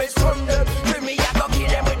round me from them. Free me I go kill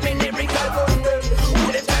them with me lyrical gun them.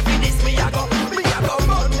 Who them try for this me I go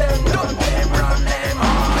burn them. Done them run them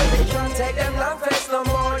all. They can't take them long face no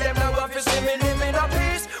more. Them now want to see me live in a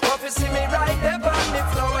peace. Want to see me right there on the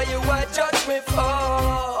floor where you are judge me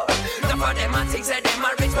for. Enough of them and things say them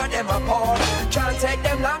are rich but them are poor. Can't take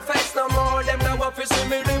them long face no more. Them now want to see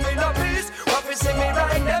me live in a peace. Want to see me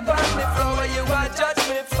right there on the floor where you are judge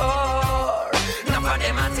me for. Enough of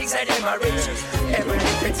them and things say them are rich. Every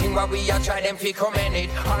little thing what we are try them fi come in it.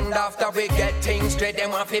 And after we get things straight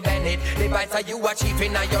them want fi bend it. The bites that you achieve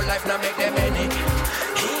in your life now make them end it.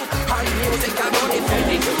 And music I don't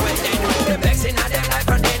defend it. Well then them vex in their life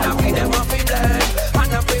and then I we them want fi blend.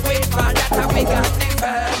 And if we wait for that and we got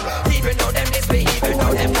defend. Even though them display, even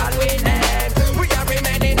though them call we name. We are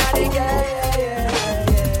remaining at the game.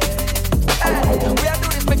 Hey, we are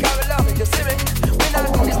doing this because we love it, you see me? We not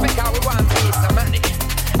do this because we want peace and money.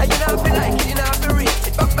 And you know feel like it, you know feel reach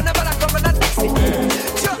it. But whenever I come and I diss it.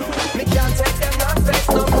 Sure, me can't take them non face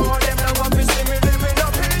no more. Them now want to see me living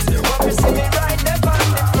up peace. Want to see me right there on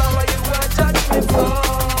the floor where you were judged me for.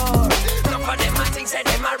 Enough of them I think say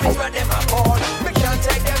them are rich but them are poor. Me can't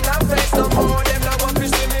take them non face no more. Them now want to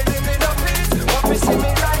see me living up peace. Want to see me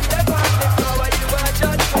right there on the floor where you were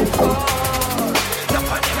judged me for. Enough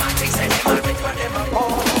of them I think say them are rich but them are poor.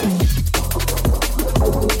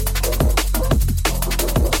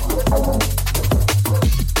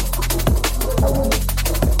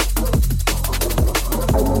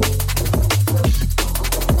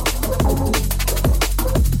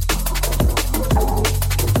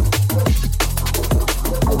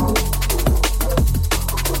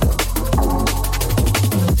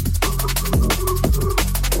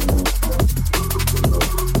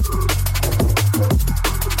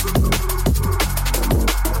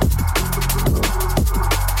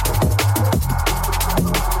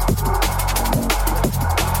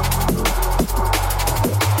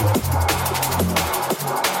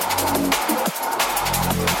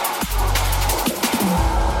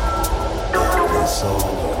 It's all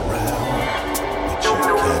around, but you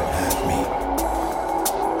can't have me.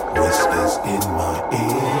 Whispers in my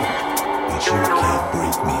ear, but you can't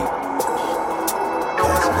break me.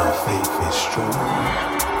 'Cause my faith is strong,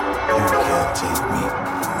 you can't take me.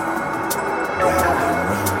 Round and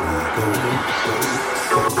round we go, go,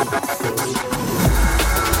 go, go.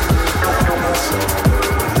 It's all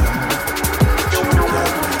around, but you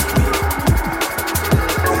can't have me.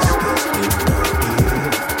 Whispers in my ear,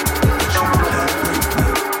 but you can't break me.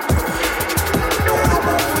 'Cause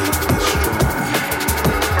my faith is strong, you can't take me.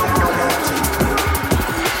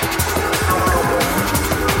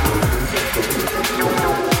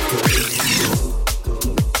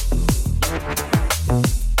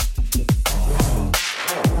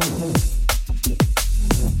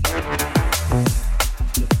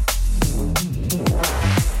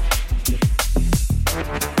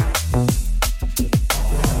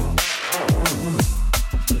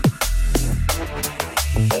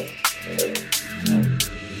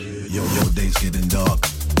 Yo, days getting dark,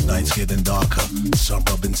 nights getting darker. Some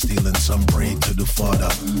robbing, stealing, some pray to the Father.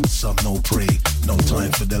 Some no pray, no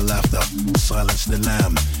time for the laughter. Silence the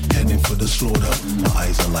lamb, heading for the slaughter. My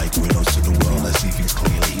eyes are like windows to the world, I see things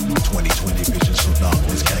clearly. 20/20 vision, so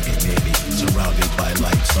darkness can't get near me. Surrounded by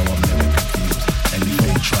light, so I'm never confused.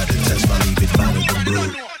 Anything try to test, I leave it battered and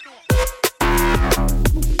bruised.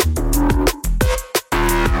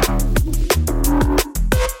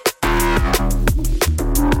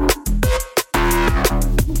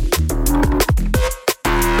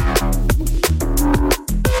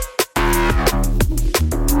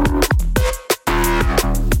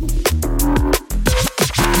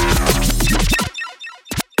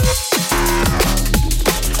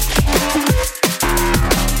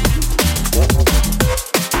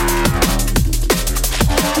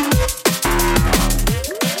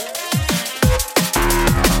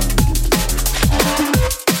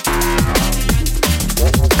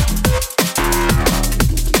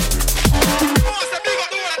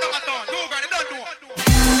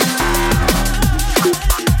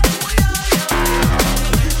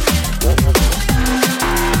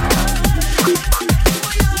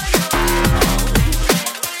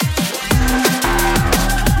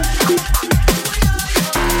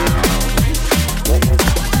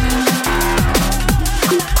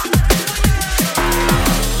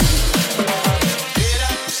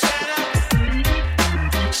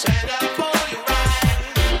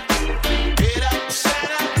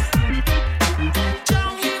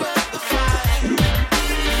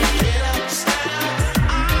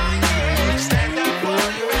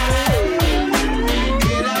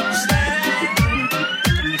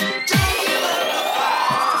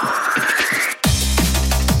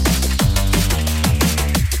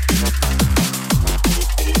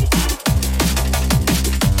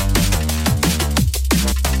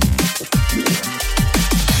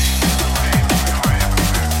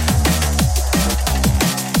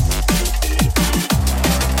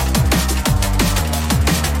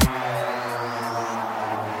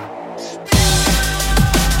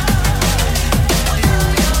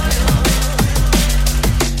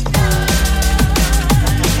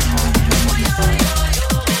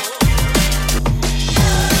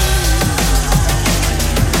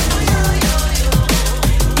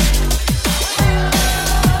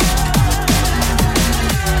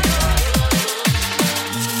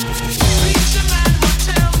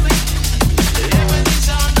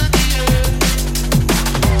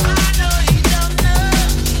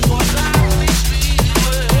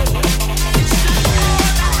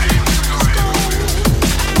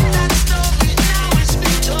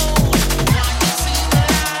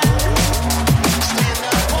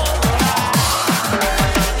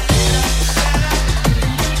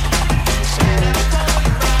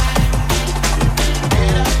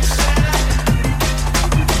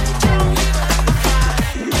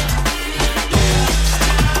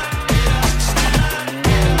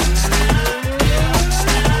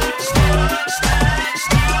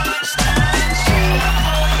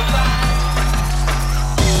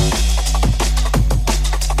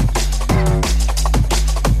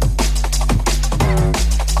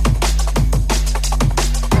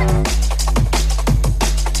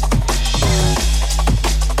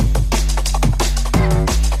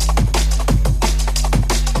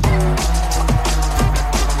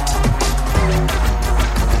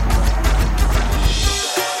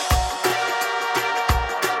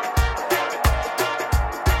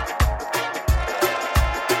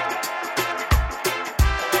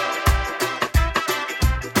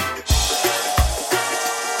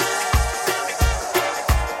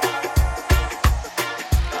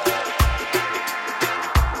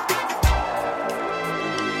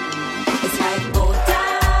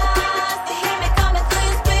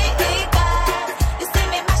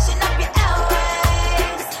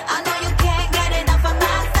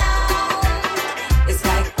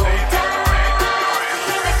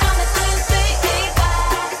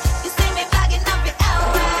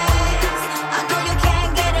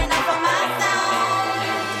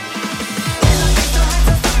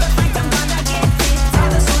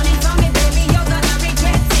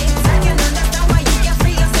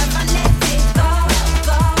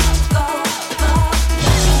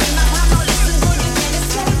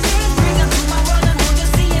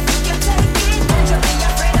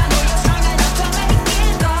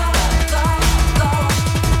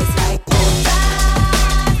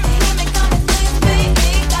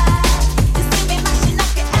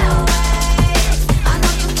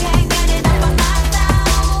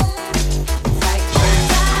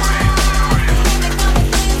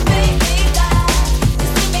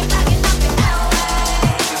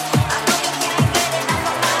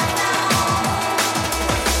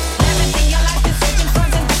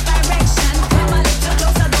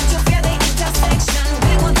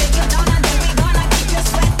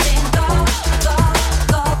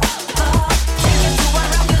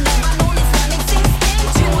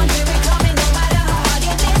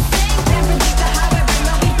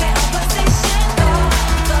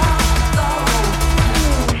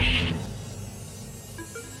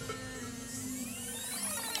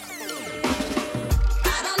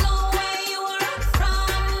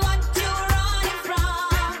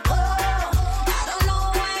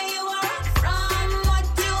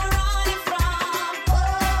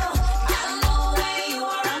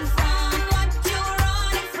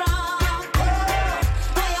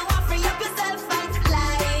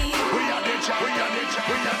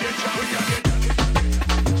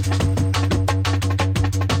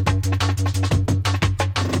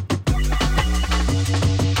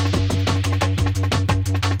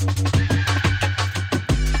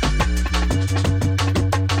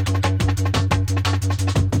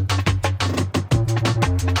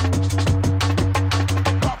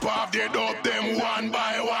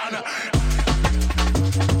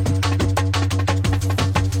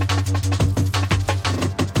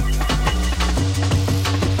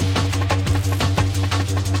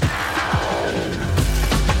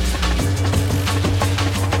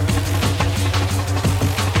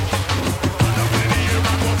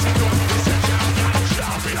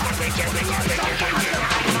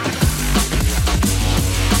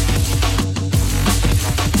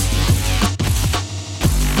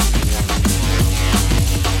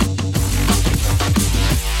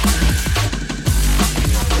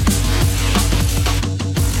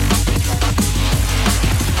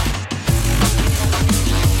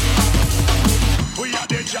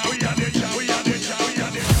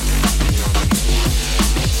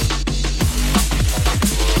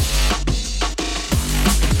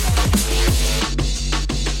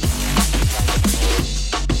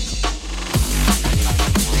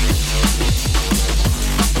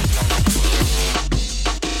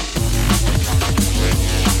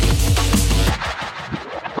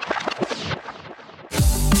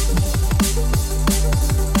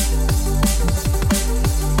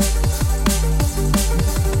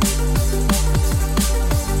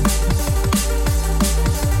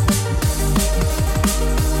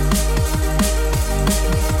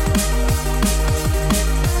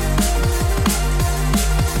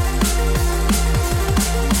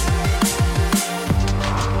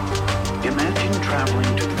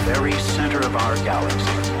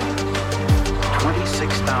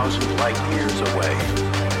 10,000 light years away.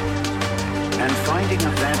 And finding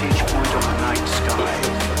a vantage point on the night sky,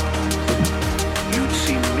 you'd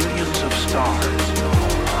see millions of stars.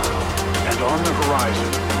 And on the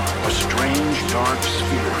horizon, a strange dark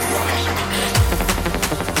sphere rising.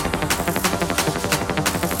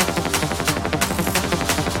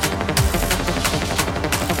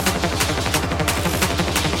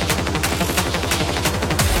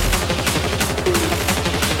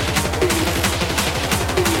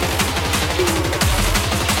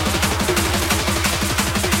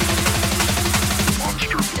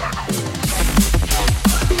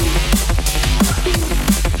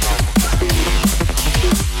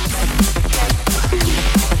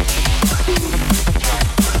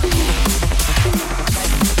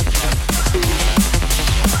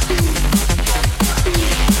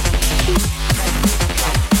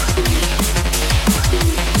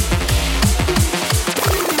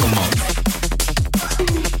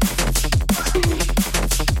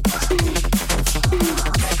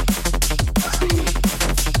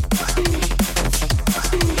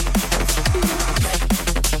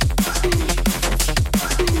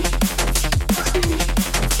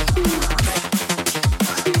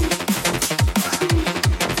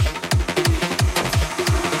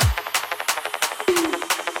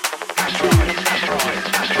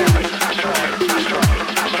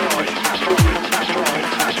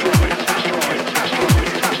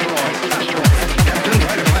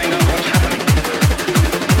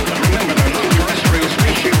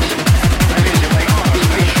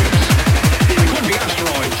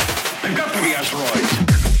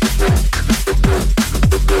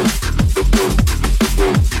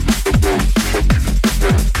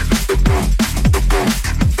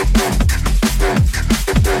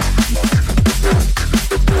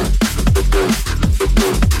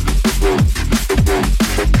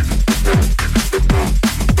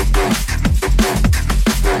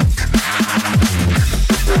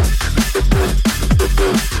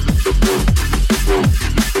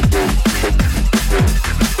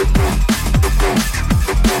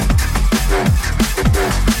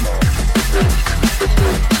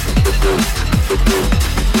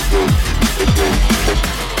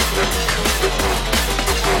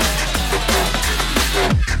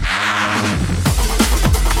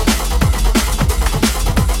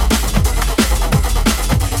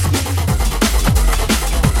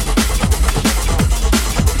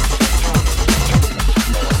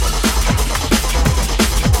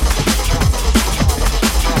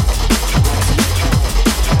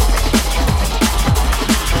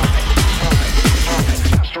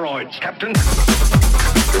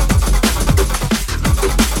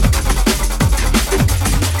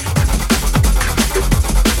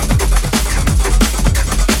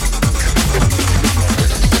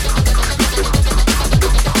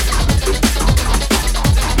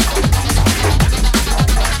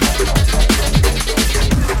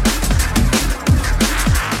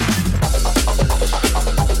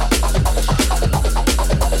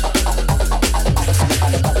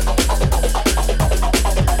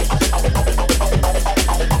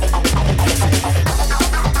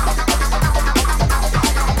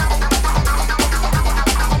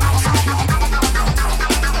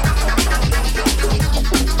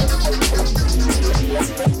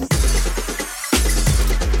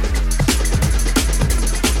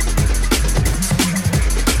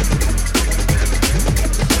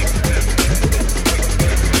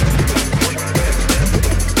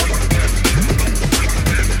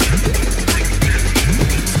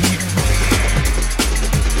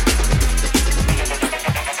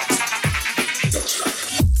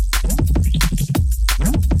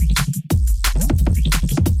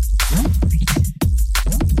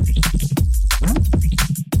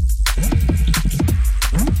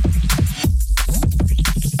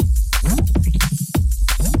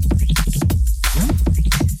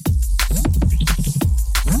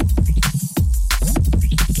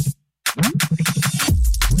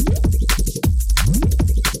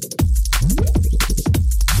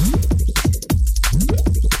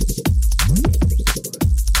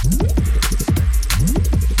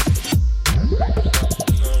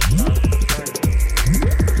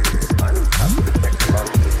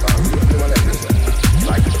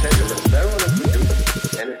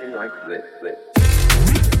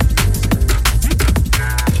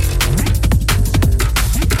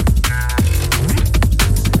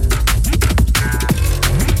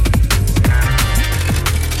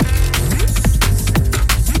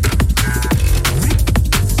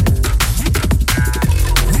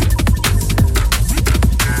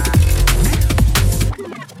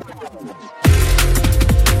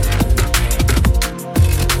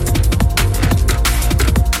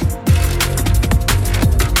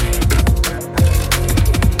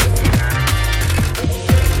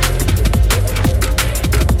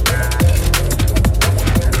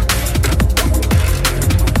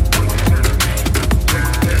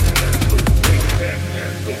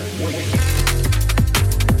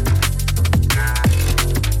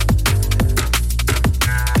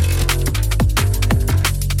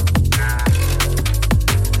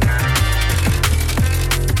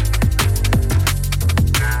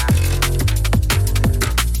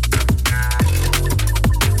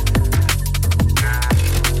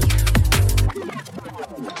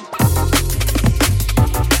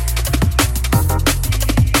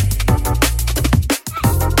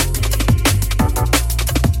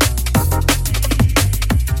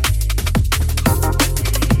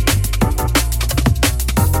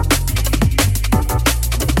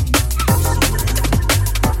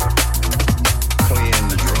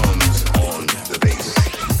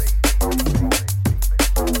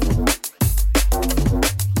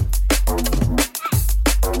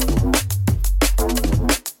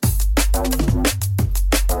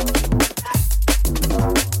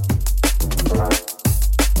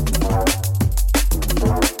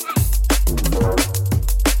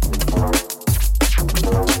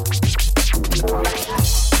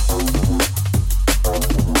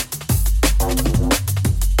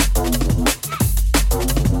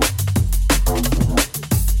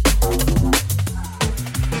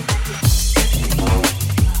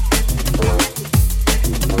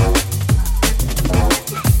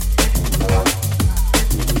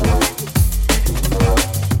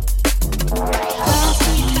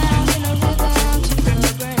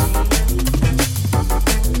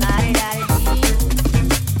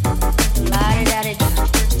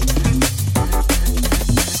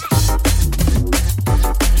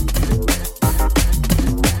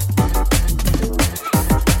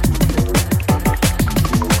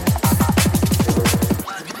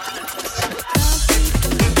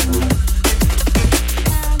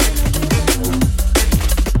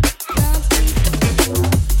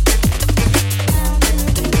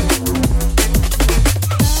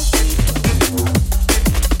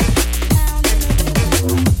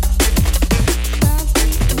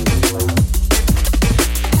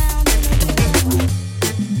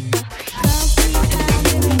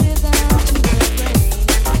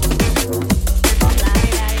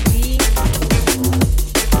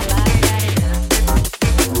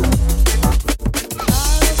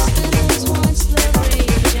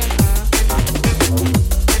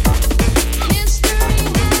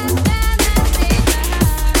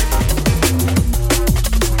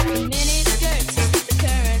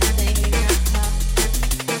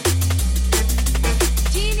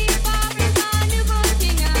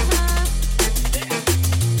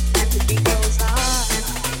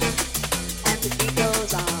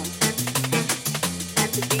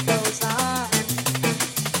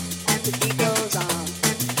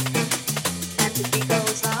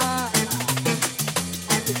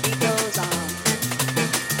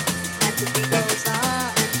 Hop.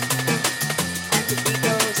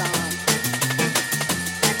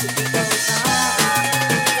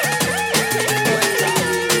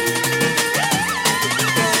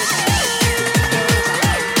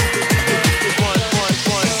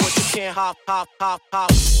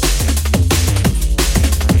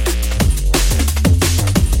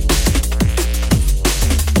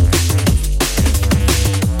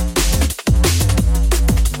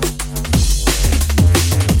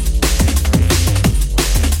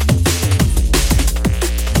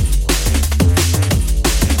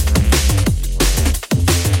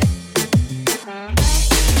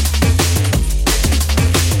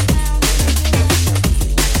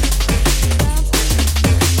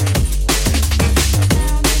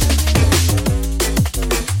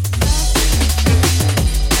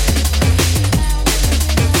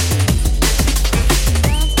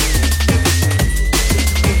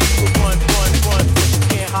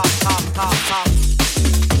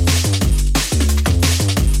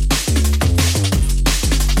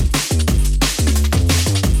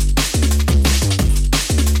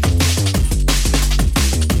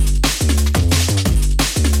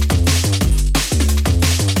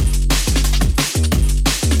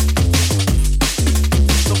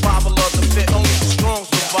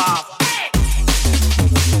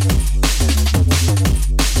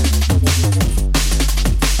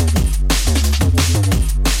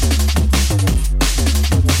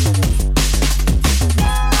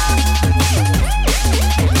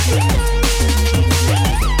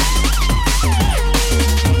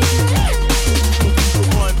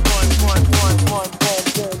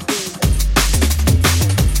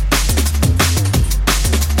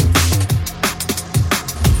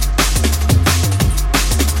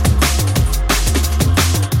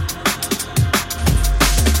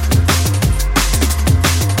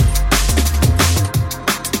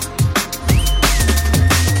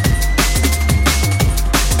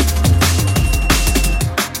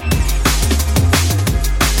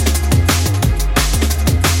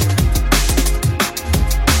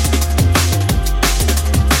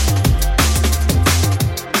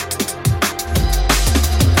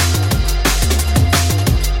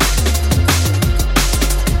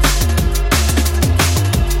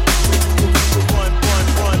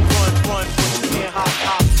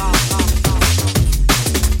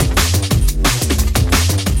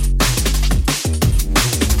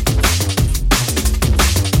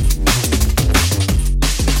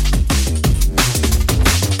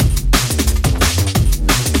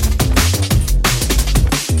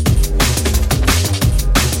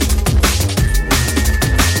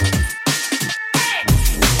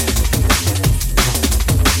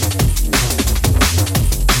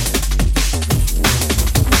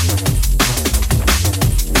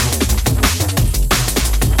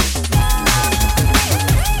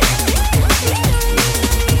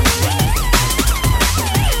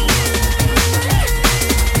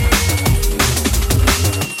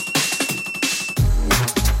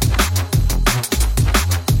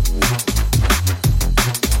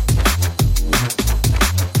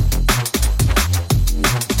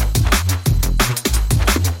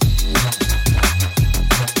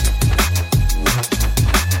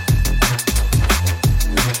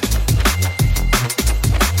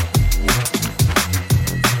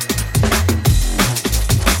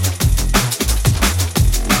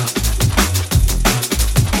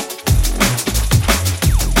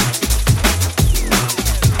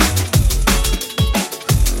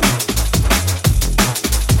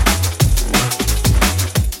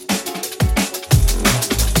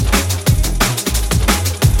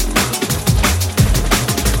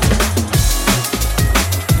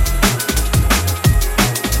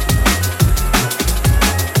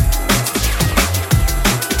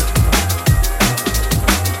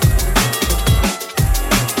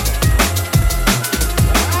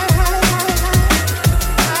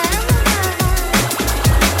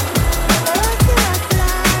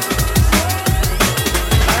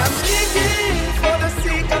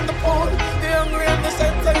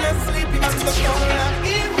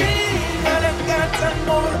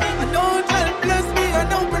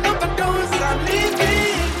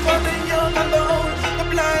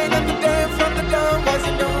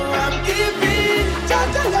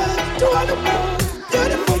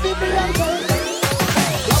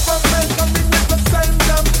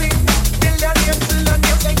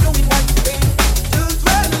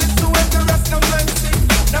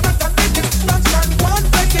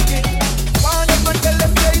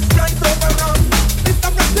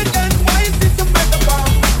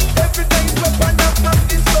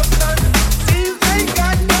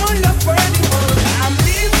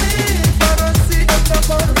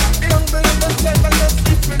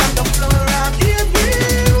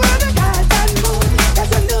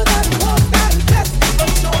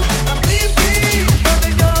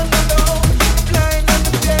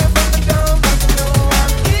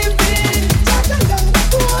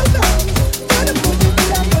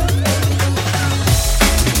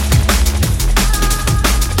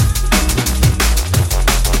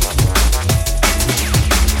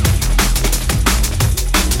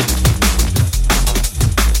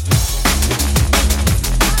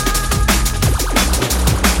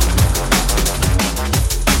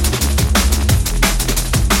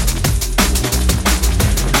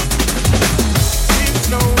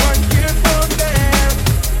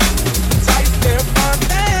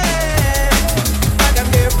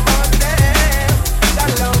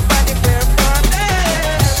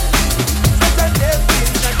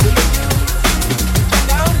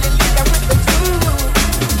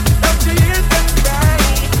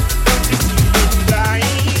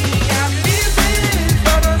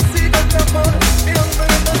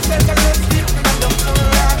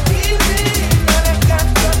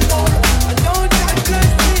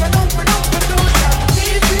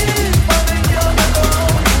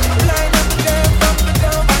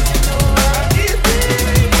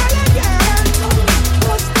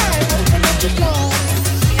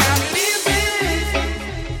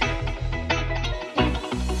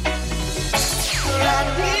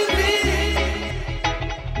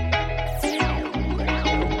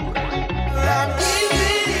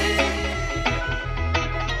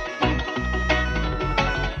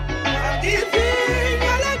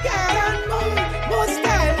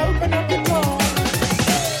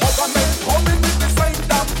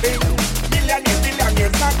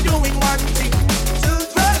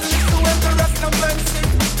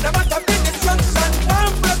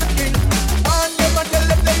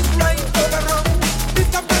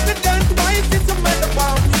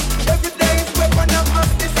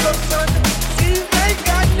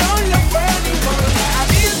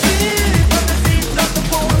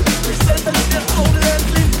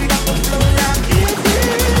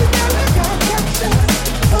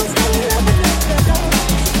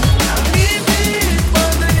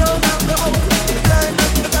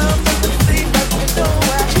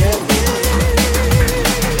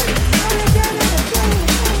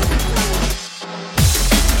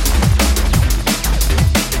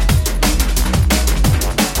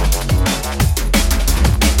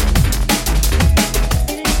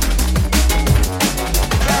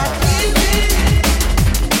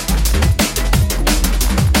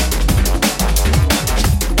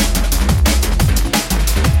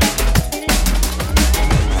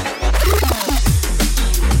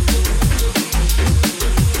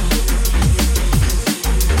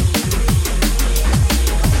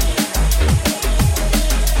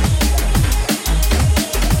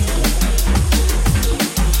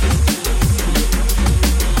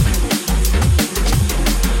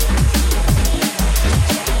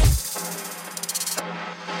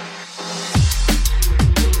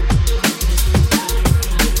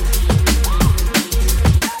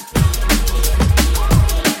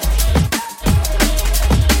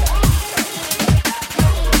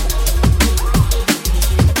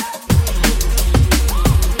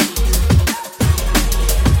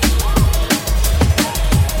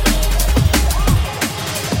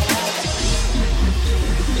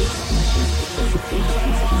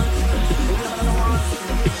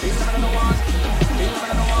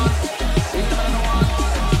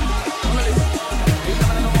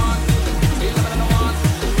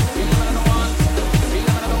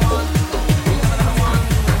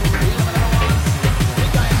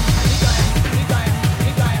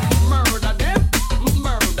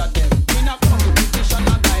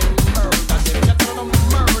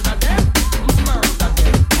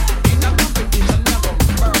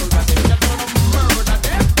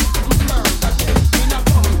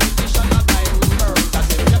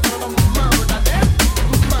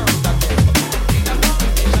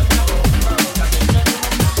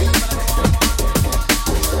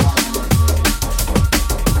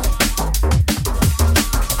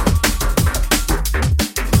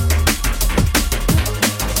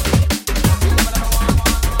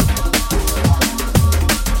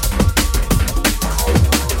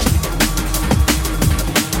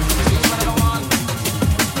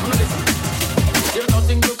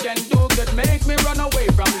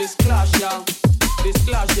 from this clash, yeah. This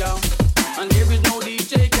clash, yeah. And there is no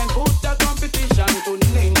DJ can put the competition to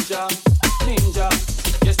Ninja.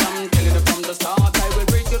 Yes, I'm telling you from the start, I will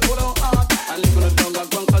break your whole heart. And live on the jungle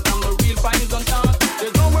ground, cause I'm the real finest on top.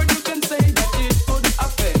 There's no word you can say that it could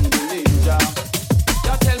offend the Ninja.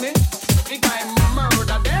 You tell me, the guy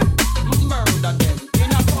murder them.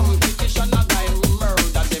 In a competition, a guy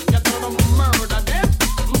murder them. You tell them murder them.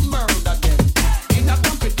 In a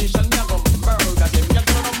competition, you go murder them. You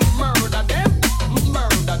tell them murder them.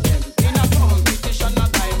 In a competition, a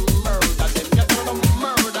guy murder them. You tell them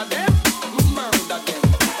murder them.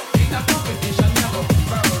 In a competition, you go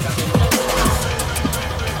murder them.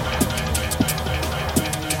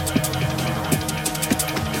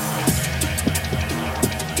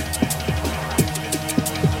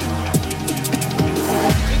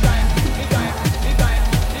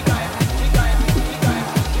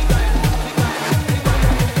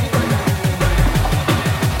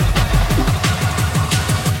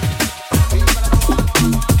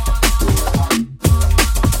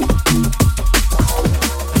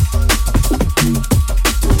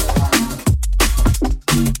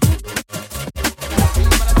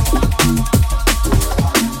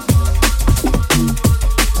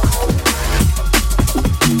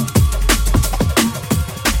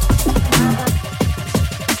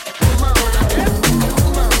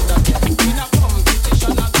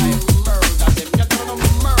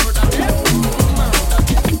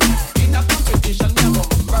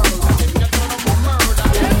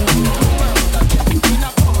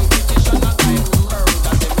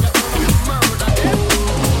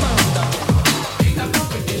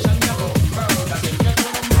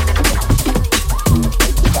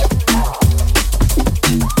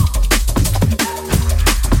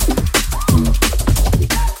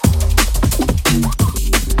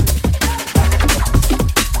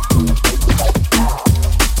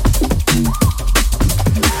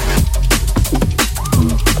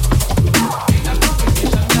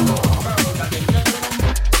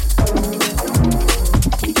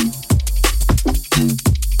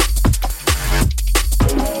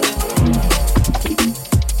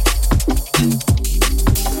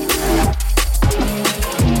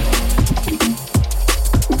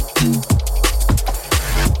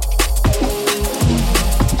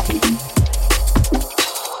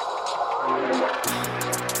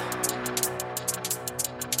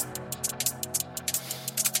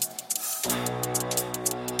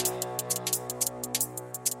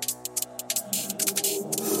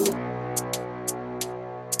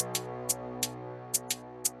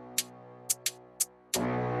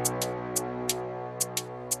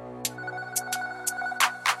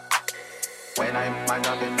 When I mind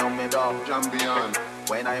up, you know me dog, champion.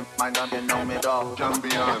 When I mind up, you know me dog,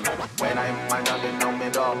 champion. When I mind up, you know me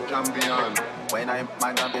dog, champion. When I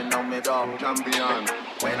mind up, you know me dog, champion.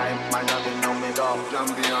 When I mind up, you know me dog,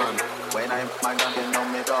 champion. When I mind up, you know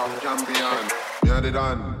me dog, champion. Yeah, they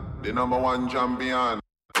done, the number one champion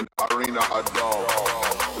in the arena at dog.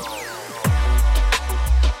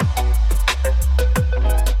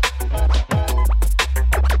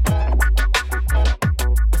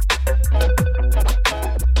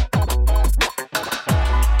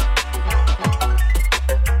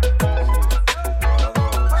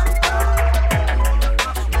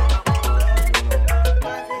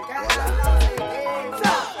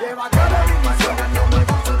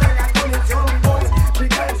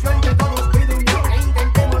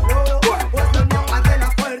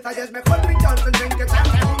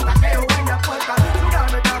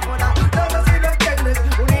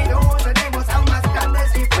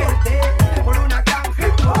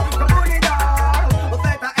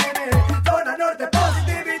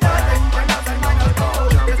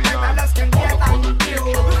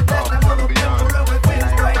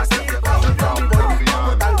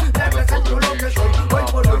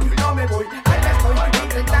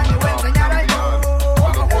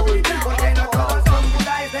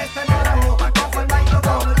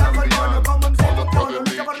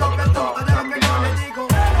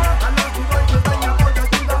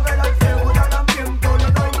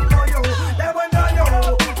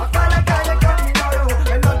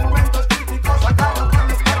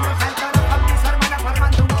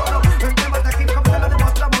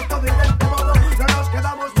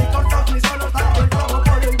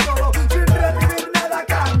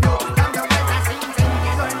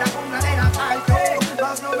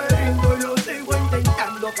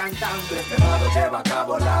 tanto. Este modo lleva a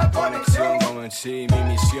cabo la conexión. Como en sí mi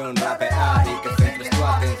misión, rapear y que centres tu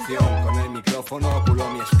atención. Con el micrófono pulo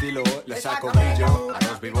mi estilo, le saco brillo. A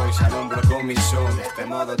los b-boys alumbro con mi son. De este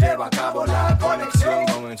modo lleva a cabo la conexión.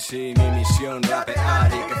 Como en sí mi misión,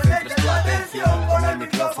 rapear y que centres tu atención. Con el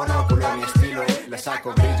micrófono pulo mi estilo, le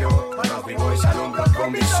saco brillo. A los b-boys alumbro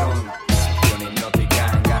con mi son. Hipnótica,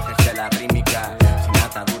 engajes de la rítmica. Sin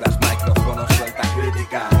ataduras, micrófono suelta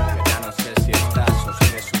crítica. Que ya no sé si estás o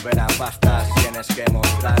si de supera pastas. Tienes que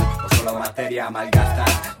mostrar o solo materia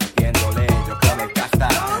malgastas. Metiéndole yo con el casta.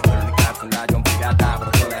 Crónicas un lion pirata.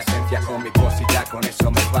 Broto la esencia con mi voz y ya con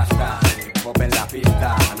eso me basta. Hip hop en la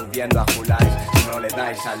pista, aludiendo a Julais. Si no le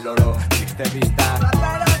dais al loro, triste vista.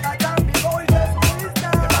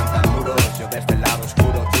 Levantan muros, yo desde el lado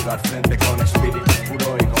oscuro tiro al frente con espíritu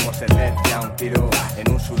puro. Y como se decía un tiro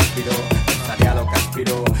en un suspiro, estaría lo que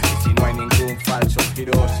aspiro. Y si no hay ningún falso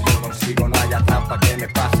giro, si yo consigo no haya trampa que me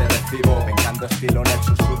pase recibo. Vengando estilo en el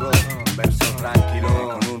susurro, un verso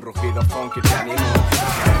tranquilo, con un rugido funky te animo.